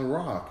head from The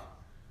Rock.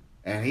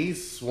 And he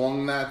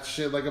swung that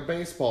shit like a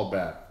baseball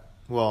bat.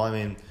 Well, I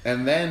mean...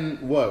 And then,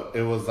 what?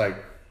 It was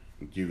like,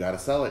 you gotta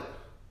sell it.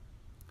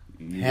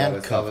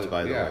 Handcuffed,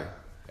 by the way.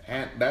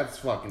 And that's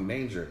fucking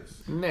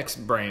dangerous. Nick's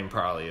brain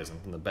probably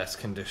isn't in the best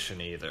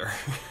condition either.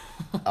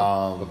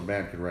 But the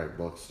man could write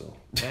books still.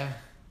 Yeah.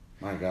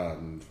 My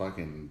God, and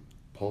fucking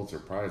Pulitzer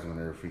Prize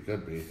winner if he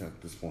could be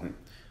at this point.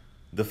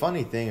 The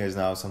funny thing is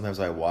now, sometimes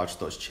I watch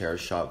those chair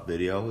shot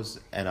videos,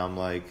 and I'm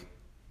like...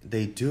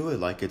 They do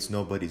it like it's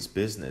nobody's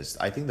business.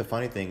 I think the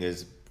funny thing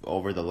is,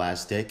 over the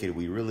last decade,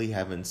 we really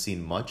haven't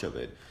seen much of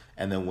it.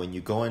 And then when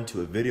you go into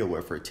a video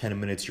where for 10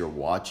 minutes you're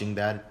watching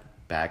that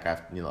back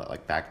after,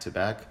 like back to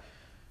back,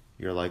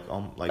 you're like,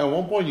 like. At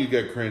one point you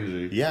get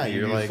cringy. Yeah,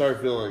 you like, start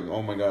feeling,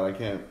 oh my God, I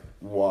can't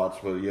watch,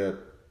 but yet,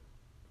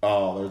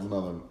 there's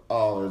another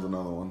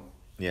one.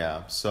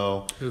 Yeah.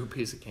 So. Ooh,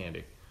 piece of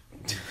candy.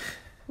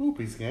 Ooh,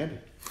 piece of candy.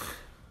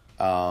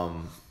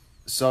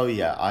 So,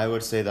 yeah, I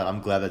would say that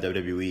I'm glad that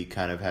WWE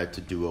kind of had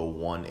to do a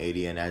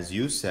 180. And as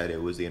you said,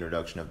 it was the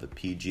introduction of the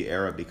PG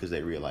era because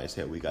they realized,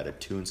 hey, we got to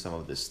tune some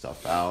of this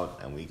stuff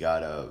out and we got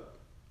to...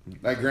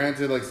 Like,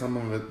 granted, like, some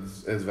of it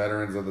is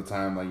veterans of the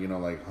time, like,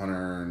 like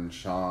Hunter and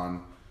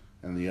Shawn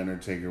and The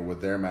Undertaker with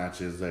their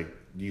matches, like,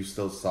 you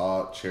still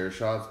saw chair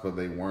shots, but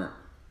they weren't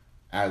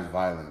as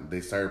violent.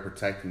 They started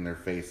protecting their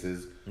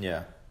faces.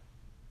 Yeah.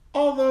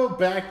 Although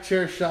back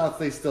chair shots,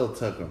 they still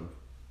took them.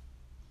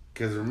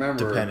 Because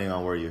remember... Depending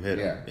on where you hit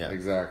them. Yeah,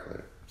 exactly.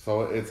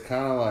 So it's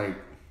kind of like...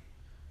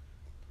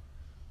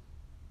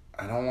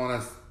 I don't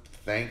want to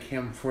thank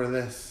him for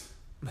this,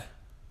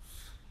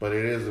 but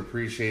it is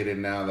appreciated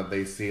now that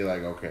they see,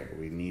 like, okay,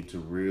 we need to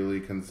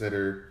really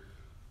consider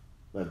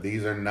that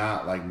these are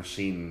not like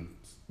machines.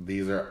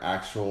 These are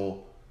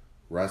actual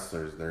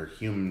wrestlers. They're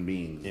human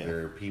beings. Yeah.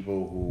 They're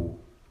people who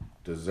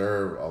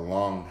deserve a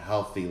long,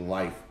 healthy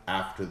life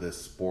after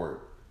this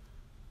sport.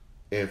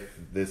 If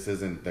this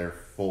isn't their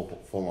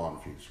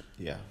full-on future.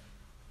 Yeah.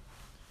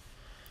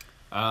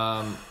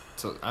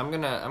 So I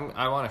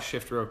want to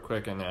shift real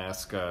quick and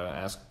ask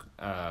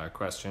a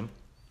question.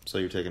 So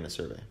you're taking a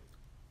survey.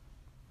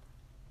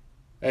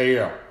 Hey,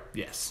 yo.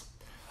 Yes.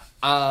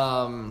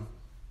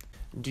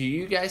 Do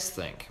you guys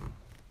think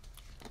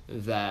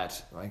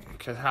that, like,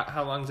 cause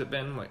how long's it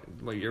been?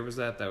 What year was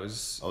that? That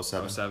was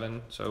 07.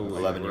 07. So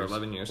 11 we're years.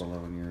 11 years.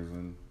 11 years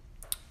in.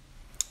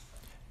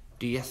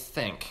 Do you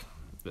think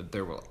that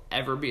there will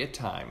ever be a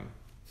time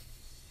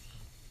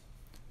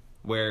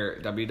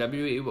where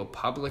WWE will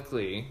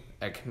publicly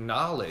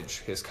acknowledge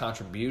his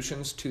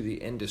contributions to the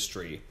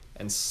industry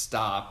and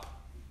stop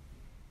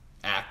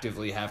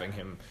actively having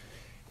him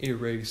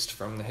erased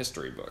from the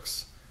history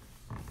books?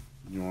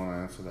 You want to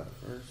answer that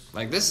first?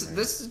 Like, this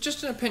is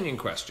just an opinion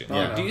question.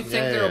 Yeah. Do you think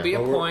Yeah, there will yeah. be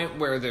a Well, point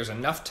where there's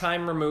enough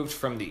time removed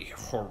from the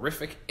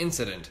horrific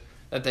incident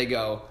that they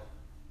go,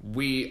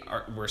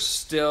 we're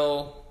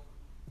still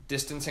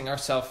distancing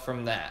ourselves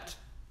from that,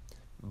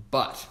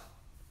 but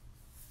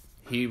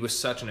he was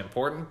such an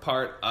important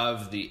part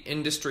of the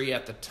industry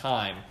at the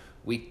time,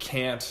 we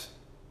can't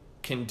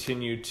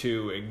continue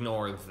to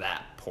ignore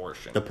that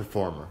portion? The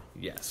performer.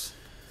 Yes.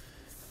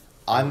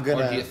 I'm Or do you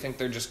gonna think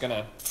they're just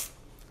gonna...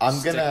 I'm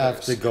stick gonna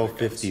have their to go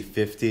significance?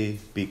 50-50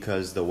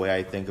 because the way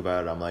I think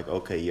about it, I'm like,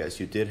 okay, yes,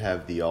 you did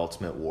have the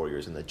Ultimate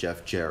Warriors and the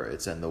Jeff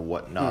Jarrett's and the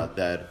whatnot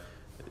that,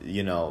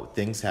 you know,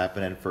 things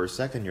happen and for a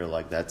second you're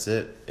like, that's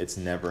it. It's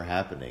never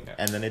happening. Yeah.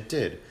 And then it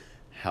did.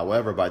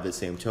 However, by the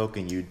same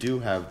token, you do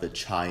have the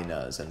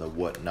Chinas and the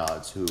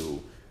whatnots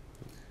who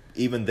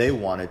even they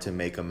wanted to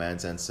make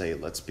amends and say,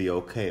 let's be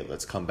okay,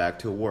 let's come back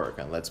to work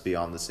and let's be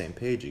on the same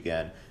page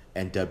again.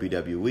 And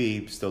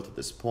WWE, still to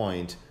this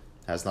point,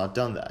 has not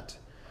done that.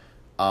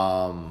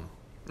 Now,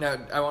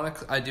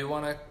 I do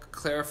want to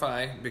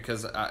clarify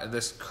because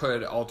this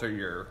could alter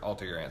your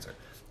answer.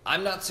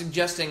 I'm not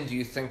suggesting. Do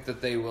you think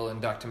that they will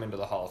induct him into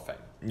the Hall of Fame?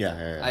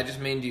 Yeah. I just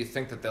mean, do you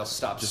think that they'll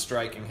stop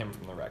striking him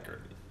from the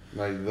record?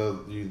 Like,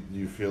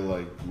 you feel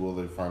like, will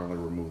they finally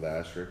remove the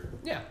asterisk?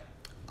 Yeah.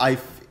 I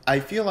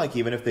feel like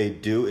even if they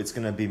do, it's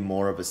going to be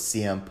more of a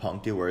CM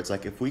Punk deal where it's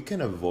like, if we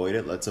can avoid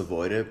it, let's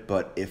avoid it.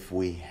 But if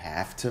we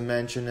have to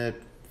mention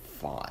it,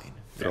 fine.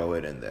 Throw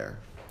it in there.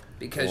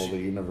 Because Well, the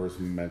universe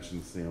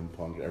mentions CM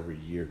Punk every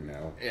year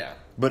now. yeah.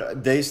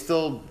 But they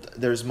still,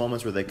 there's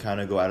moments where they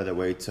kind of go out of their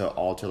way to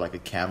alter like a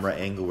camera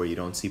angle where you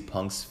don't see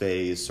Punk's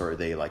face or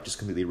they like just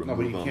completely remove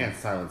No, but you him. can't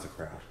silence a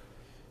crowd.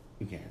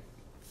 You can't.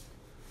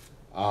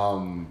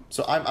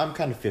 So I'm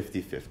kind of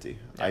 50-50.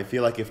 I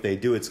feel like if they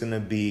do, it's going to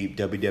be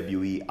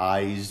WWE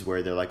eyes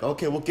where they're like,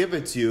 okay, we'll give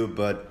it to you,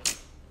 but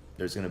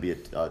there's going to be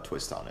a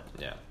twist on it.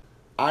 Yeah.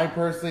 I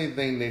personally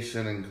think they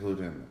should include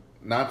him.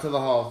 Not to the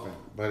Hall of Fame,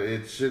 but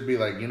it should be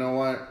like, you know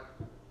what?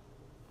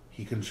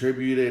 He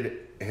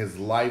contributed his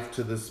life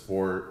to the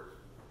sport.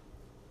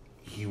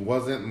 He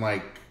wasn't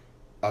like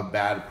a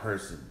bad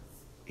person.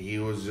 He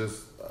was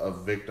just a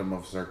victim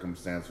of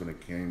circumstance when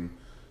it came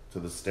to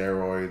the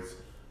steroids,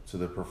 to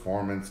the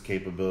performance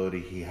capability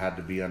he had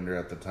to be under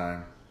at the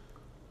time.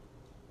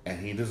 And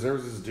he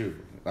deserves his due.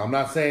 I'm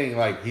not saying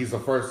like he's a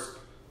first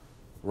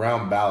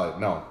round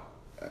ballot. No.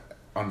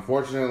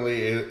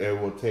 Unfortunately, it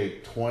will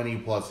take 20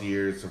 plus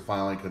years to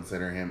finally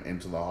consider him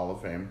into the Hall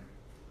of Fame.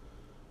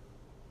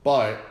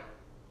 But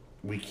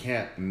we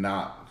can't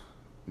not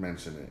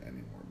mention it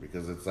anymore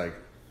because it's like...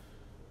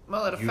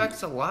 Well, it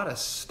affects a lot of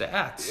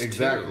stats,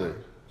 Exactly. too.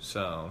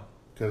 So...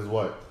 Because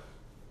what?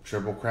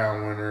 Triple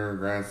Crown winner,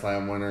 Grand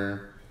Slam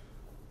winner.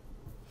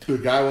 The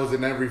guy was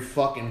in every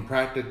fucking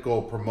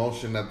practical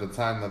promotion at the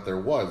time that there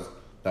was.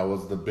 That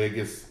was the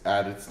biggest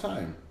at its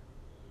time.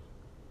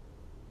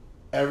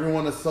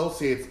 Everyone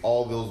associates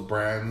all those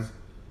brands.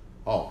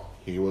 Oh,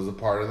 he was a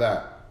part of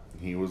that.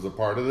 He was a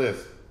part of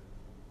this.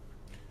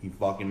 He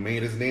fucking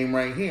made his name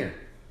right here.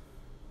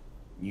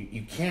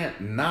 You can't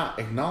not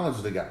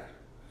acknowledge the guy.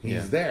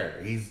 He's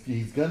there.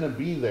 He's gonna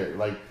be there.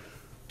 Like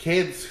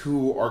kids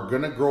who are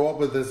gonna grow up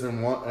with this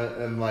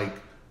and like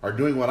are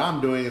doing what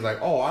I'm doing is like,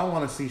 oh, I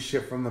want to see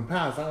shit from the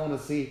past. I want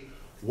to see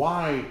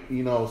why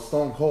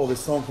Stone Cold is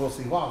Stone Cold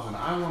Steve Austin.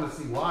 I want to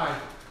see why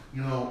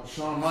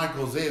Shawn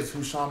Michaels is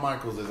who Shawn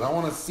Michaels is. I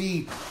want to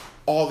see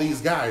all these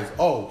guys.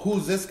 Oh,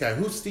 who's this guy?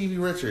 Who's Stevie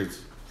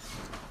Richards?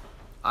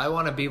 I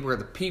want to be where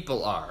the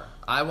people are.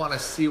 I want to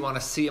see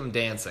them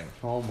dancing.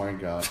 Oh my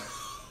god.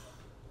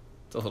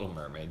 It's a Little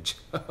Mermaid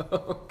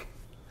joke.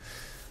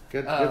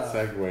 Good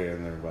segue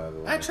in there, by the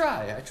way. I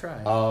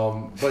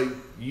try. But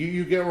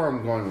you get where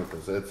I'm going with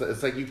this.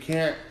 It's like you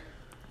can't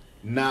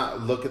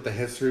not look at the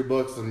history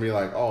books and be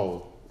like,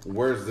 oh,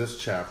 where's this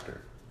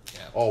chapter? Yeah.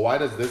 Oh, why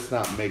does this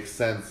not make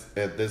sense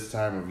at this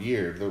time of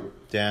year?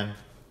 Dan,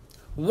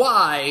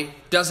 Why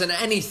doesn't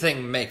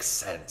anything make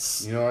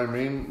sense? You know what I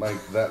mean? Like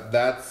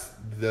that's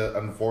the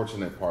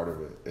unfortunate part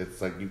of it.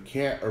 It's like you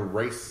can't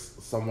erase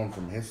someone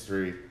from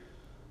history,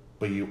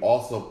 but you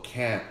also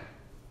can't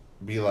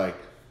be like,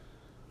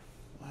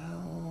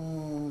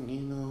 well,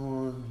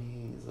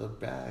 he's a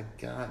bad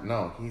guy.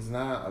 No, he's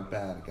not a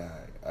bad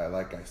guy.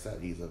 Like I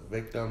said, he's a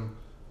victim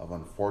of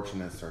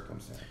unfortunate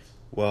circumstance.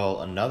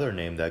 Well, another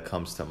name that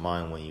comes to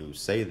mind when you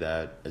say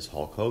that is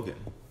Hulk Hogan.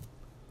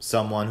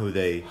 Someone who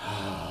they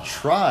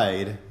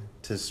tried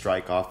to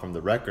strike off from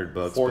the record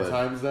books. 4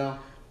 times now?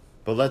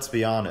 But let's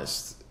be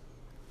honest.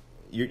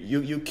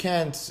 You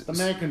can't... The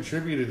man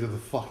contributed to the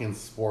fucking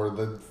sport.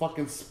 The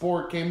fucking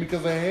sport came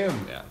because of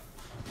him. Yeah.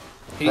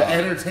 The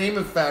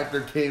entertainment factor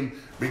came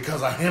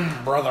because of him,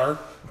 brother.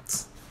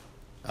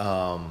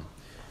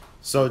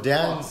 So,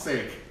 Dan, For fuck's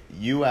sake.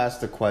 you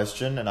asked a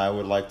question, and I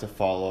would like to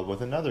follow up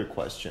with another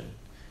question.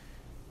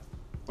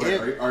 Wait,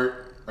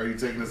 are you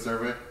taking a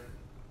survey?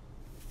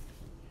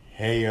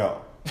 Hey,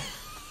 yo.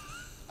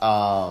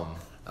 Oh,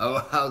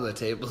 how the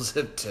tables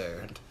have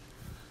turned.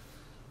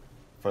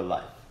 For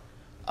life.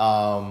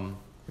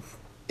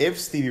 If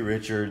Stevie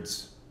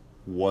Richards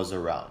was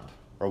around,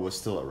 or was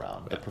still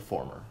around, a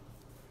performer,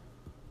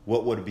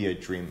 what would be a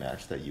dream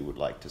match that you would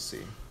like to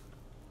see?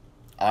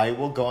 I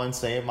will go and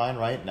say mine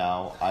right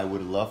now. I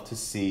would love to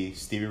see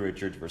Stevie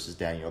Richards versus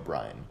Daniel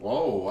Bryan.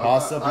 Whoa, I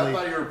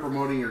thought you were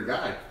promoting your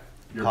guy.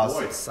 Your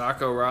boy.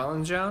 Sacco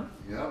Rollins, John?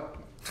 Yep.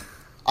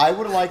 I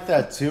would like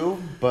that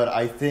too, but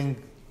I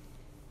think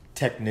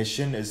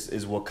technician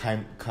is what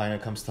kind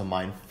of comes to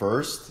mind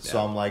first. Yeah.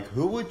 So I'm like,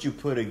 who would you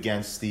put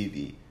against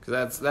Stevie?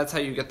 Because that's how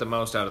you get the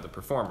most out of the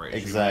performer.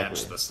 Is exactly. You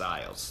match the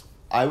styles.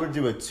 I would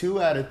do a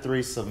 2 out of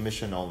 3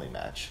 submission only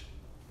match.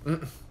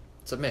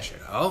 Submission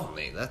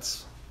only?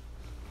 That's...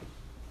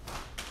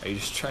 Are you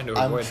just trying to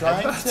avoid I'm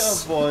trying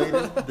headbutts? to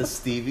avoid the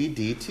Stevie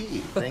DT.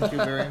 Thank you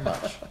very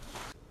much.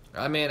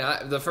 I mean,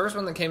 the first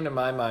one that came to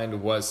my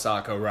mind was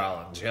Sacco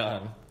Rollins,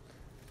 John.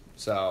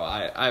 So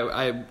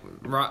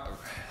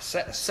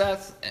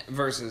Seth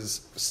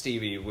versus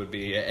Stevie would have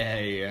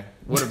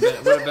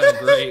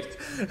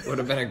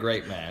been a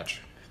great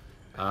match.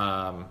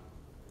 So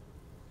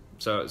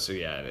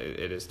yeah,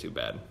 it is too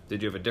bad.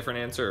 Did you have a different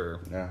answer?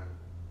 Or? Yeah.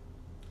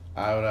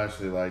 I would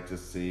actually like to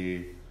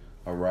see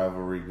a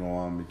rivalry go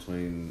on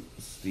between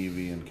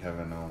Stevie and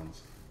Kevin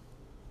Owens.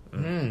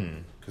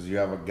 Because you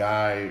have a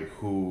guy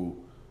who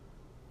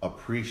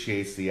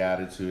appreciates the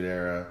Attitude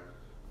Era,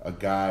 a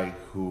guy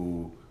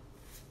who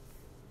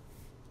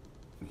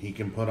he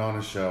can put on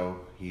a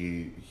show.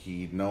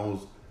 He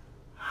knows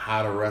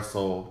how to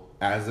wrestle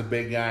as a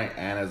big guy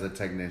and as a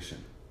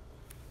technician.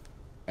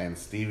 And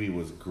Stevie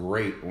was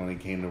great when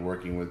it came to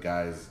working with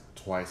guys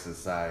twice his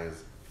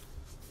size.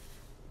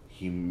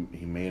 He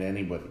made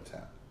anybody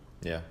tap.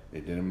 Yeah.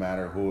 It didn't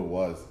matter who it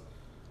was.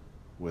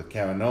 With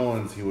Kevin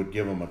Owens, he would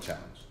give him a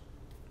challenge.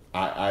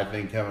 I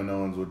think Kevin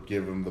Owens would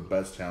give him the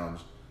best challenge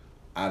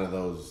out of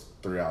those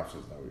 3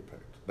 options that we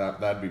picked.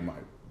 That'd be my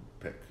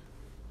pick.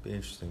 Be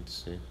interesting to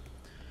see.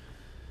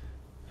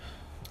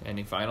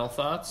 Any final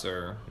thoughts,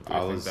 or do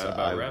you think that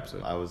about wraps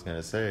it? I was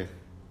gonna say,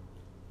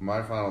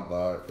 my final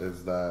thought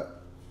is that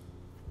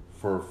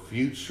for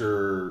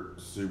future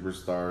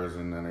superstars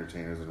and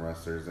entertainers and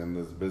wrestlers in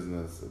this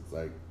business, it's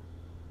like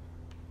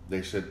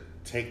they should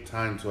take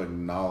time to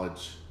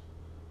acknowledge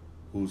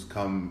who's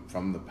come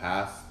from the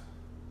past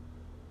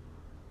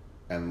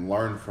and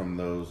learn from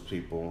those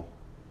people,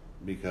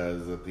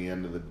 because at the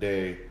end of the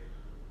day,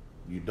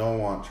 you don't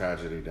want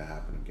tragedy to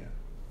happen again.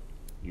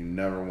 You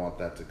never want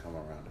that to come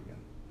around again.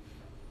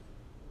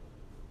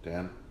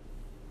 Dan?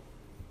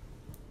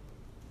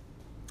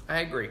 I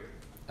agree.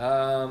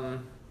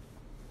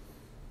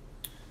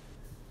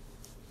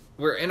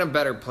 We're in a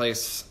better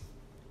place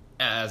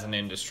as an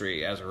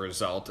industry as a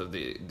result of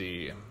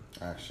the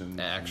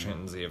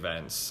actions, the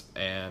events,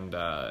 and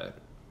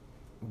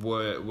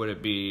would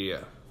it be?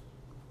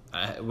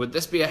 Would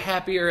this be a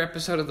happier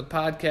episode of the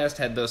podcast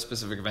had those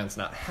specific events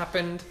not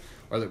happened,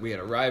 or that we had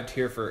arrived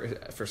here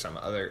for some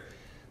other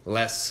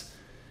less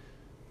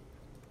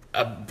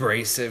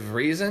abrasive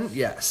reason?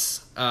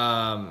 Yes.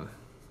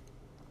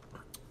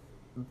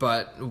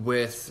 But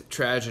with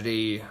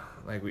tragedy,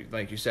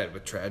 like you said,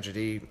 with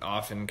tragedy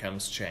often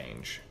comes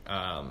change.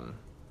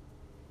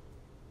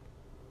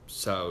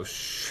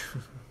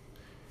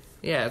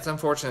 Yeah, it's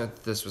unfortunate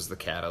that this was the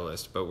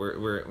catalyst, but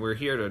we're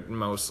here to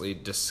mostly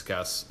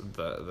discuss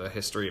the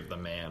history of the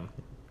man.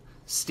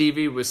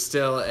 Stevie was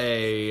still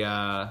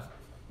a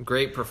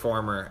great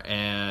performer,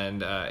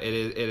 and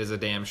it is a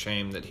damn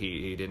shame that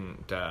he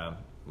didn't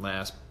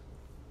last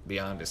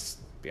beyond his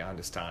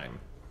time.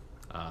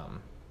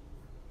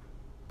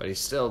 But he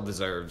still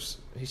deserves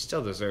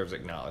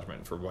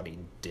acknowledgement for what he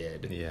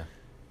did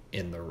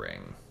in the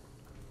ring.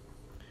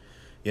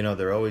 You know,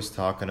 they're always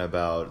talking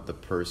about the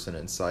person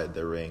inside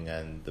the ring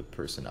and the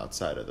person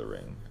outside of the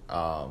ring.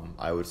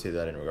 I would say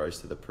that in regards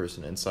to the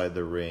person inside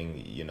the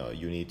ring, you know,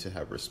 you need to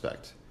have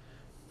respect.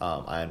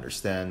 I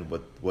understand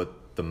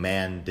what the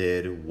man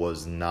did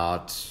was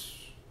not,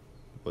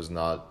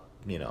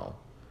 you know,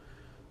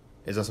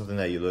 is not something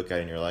that you look at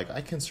and you're like,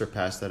 I can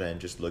surpass that and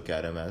just look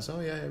at him as, oh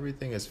yeah,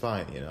 everything is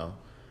fine, you know.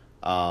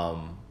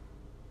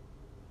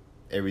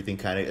 Everything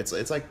kind of,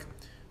 it's like,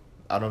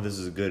 I don't know if this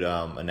is a good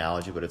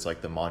analogy, but it's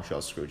like the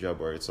Montreal Screwjob,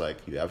 where it's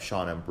like you have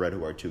Sean and Brett,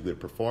 who are two good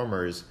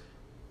performers.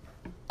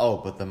 Oh,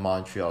 but the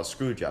Montreal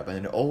Screwjob,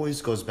 and it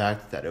always goes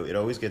back to that. It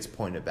always gets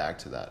pointed back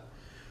to that.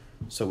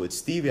 So with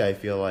Stevie, I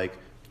feel like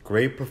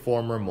great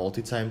performer,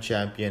 multi-time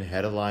champion,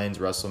 head of lines,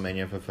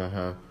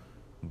 WrestleMania,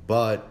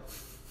 but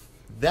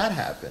that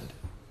happened.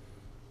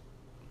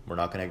 We're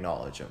not going to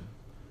acknowledge him.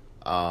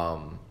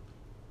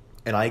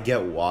 And I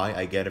get why.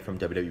 I get it from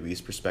WWE's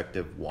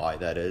perspective why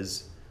that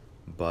is.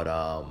 But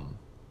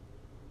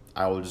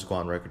I will just go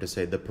on record to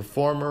say the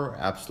performer,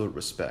 absolute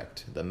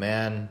respect. The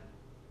man,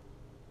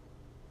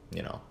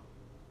 you know,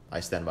 I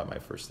stand by my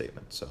first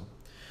statement. So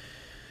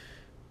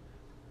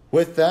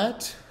with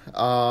that,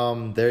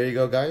 there you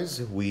go,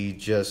 guys. We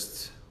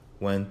just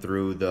went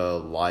through the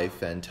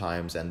life and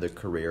times and the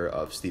career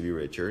of Stevie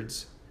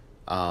Richards.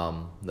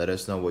 Let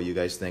us know what you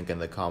guys think in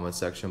the comment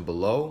section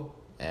below,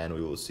 and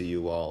we will see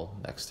you all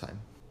next time.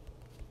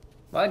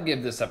 I'd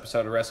give this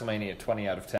episode of WrestleMania 20 out of 10.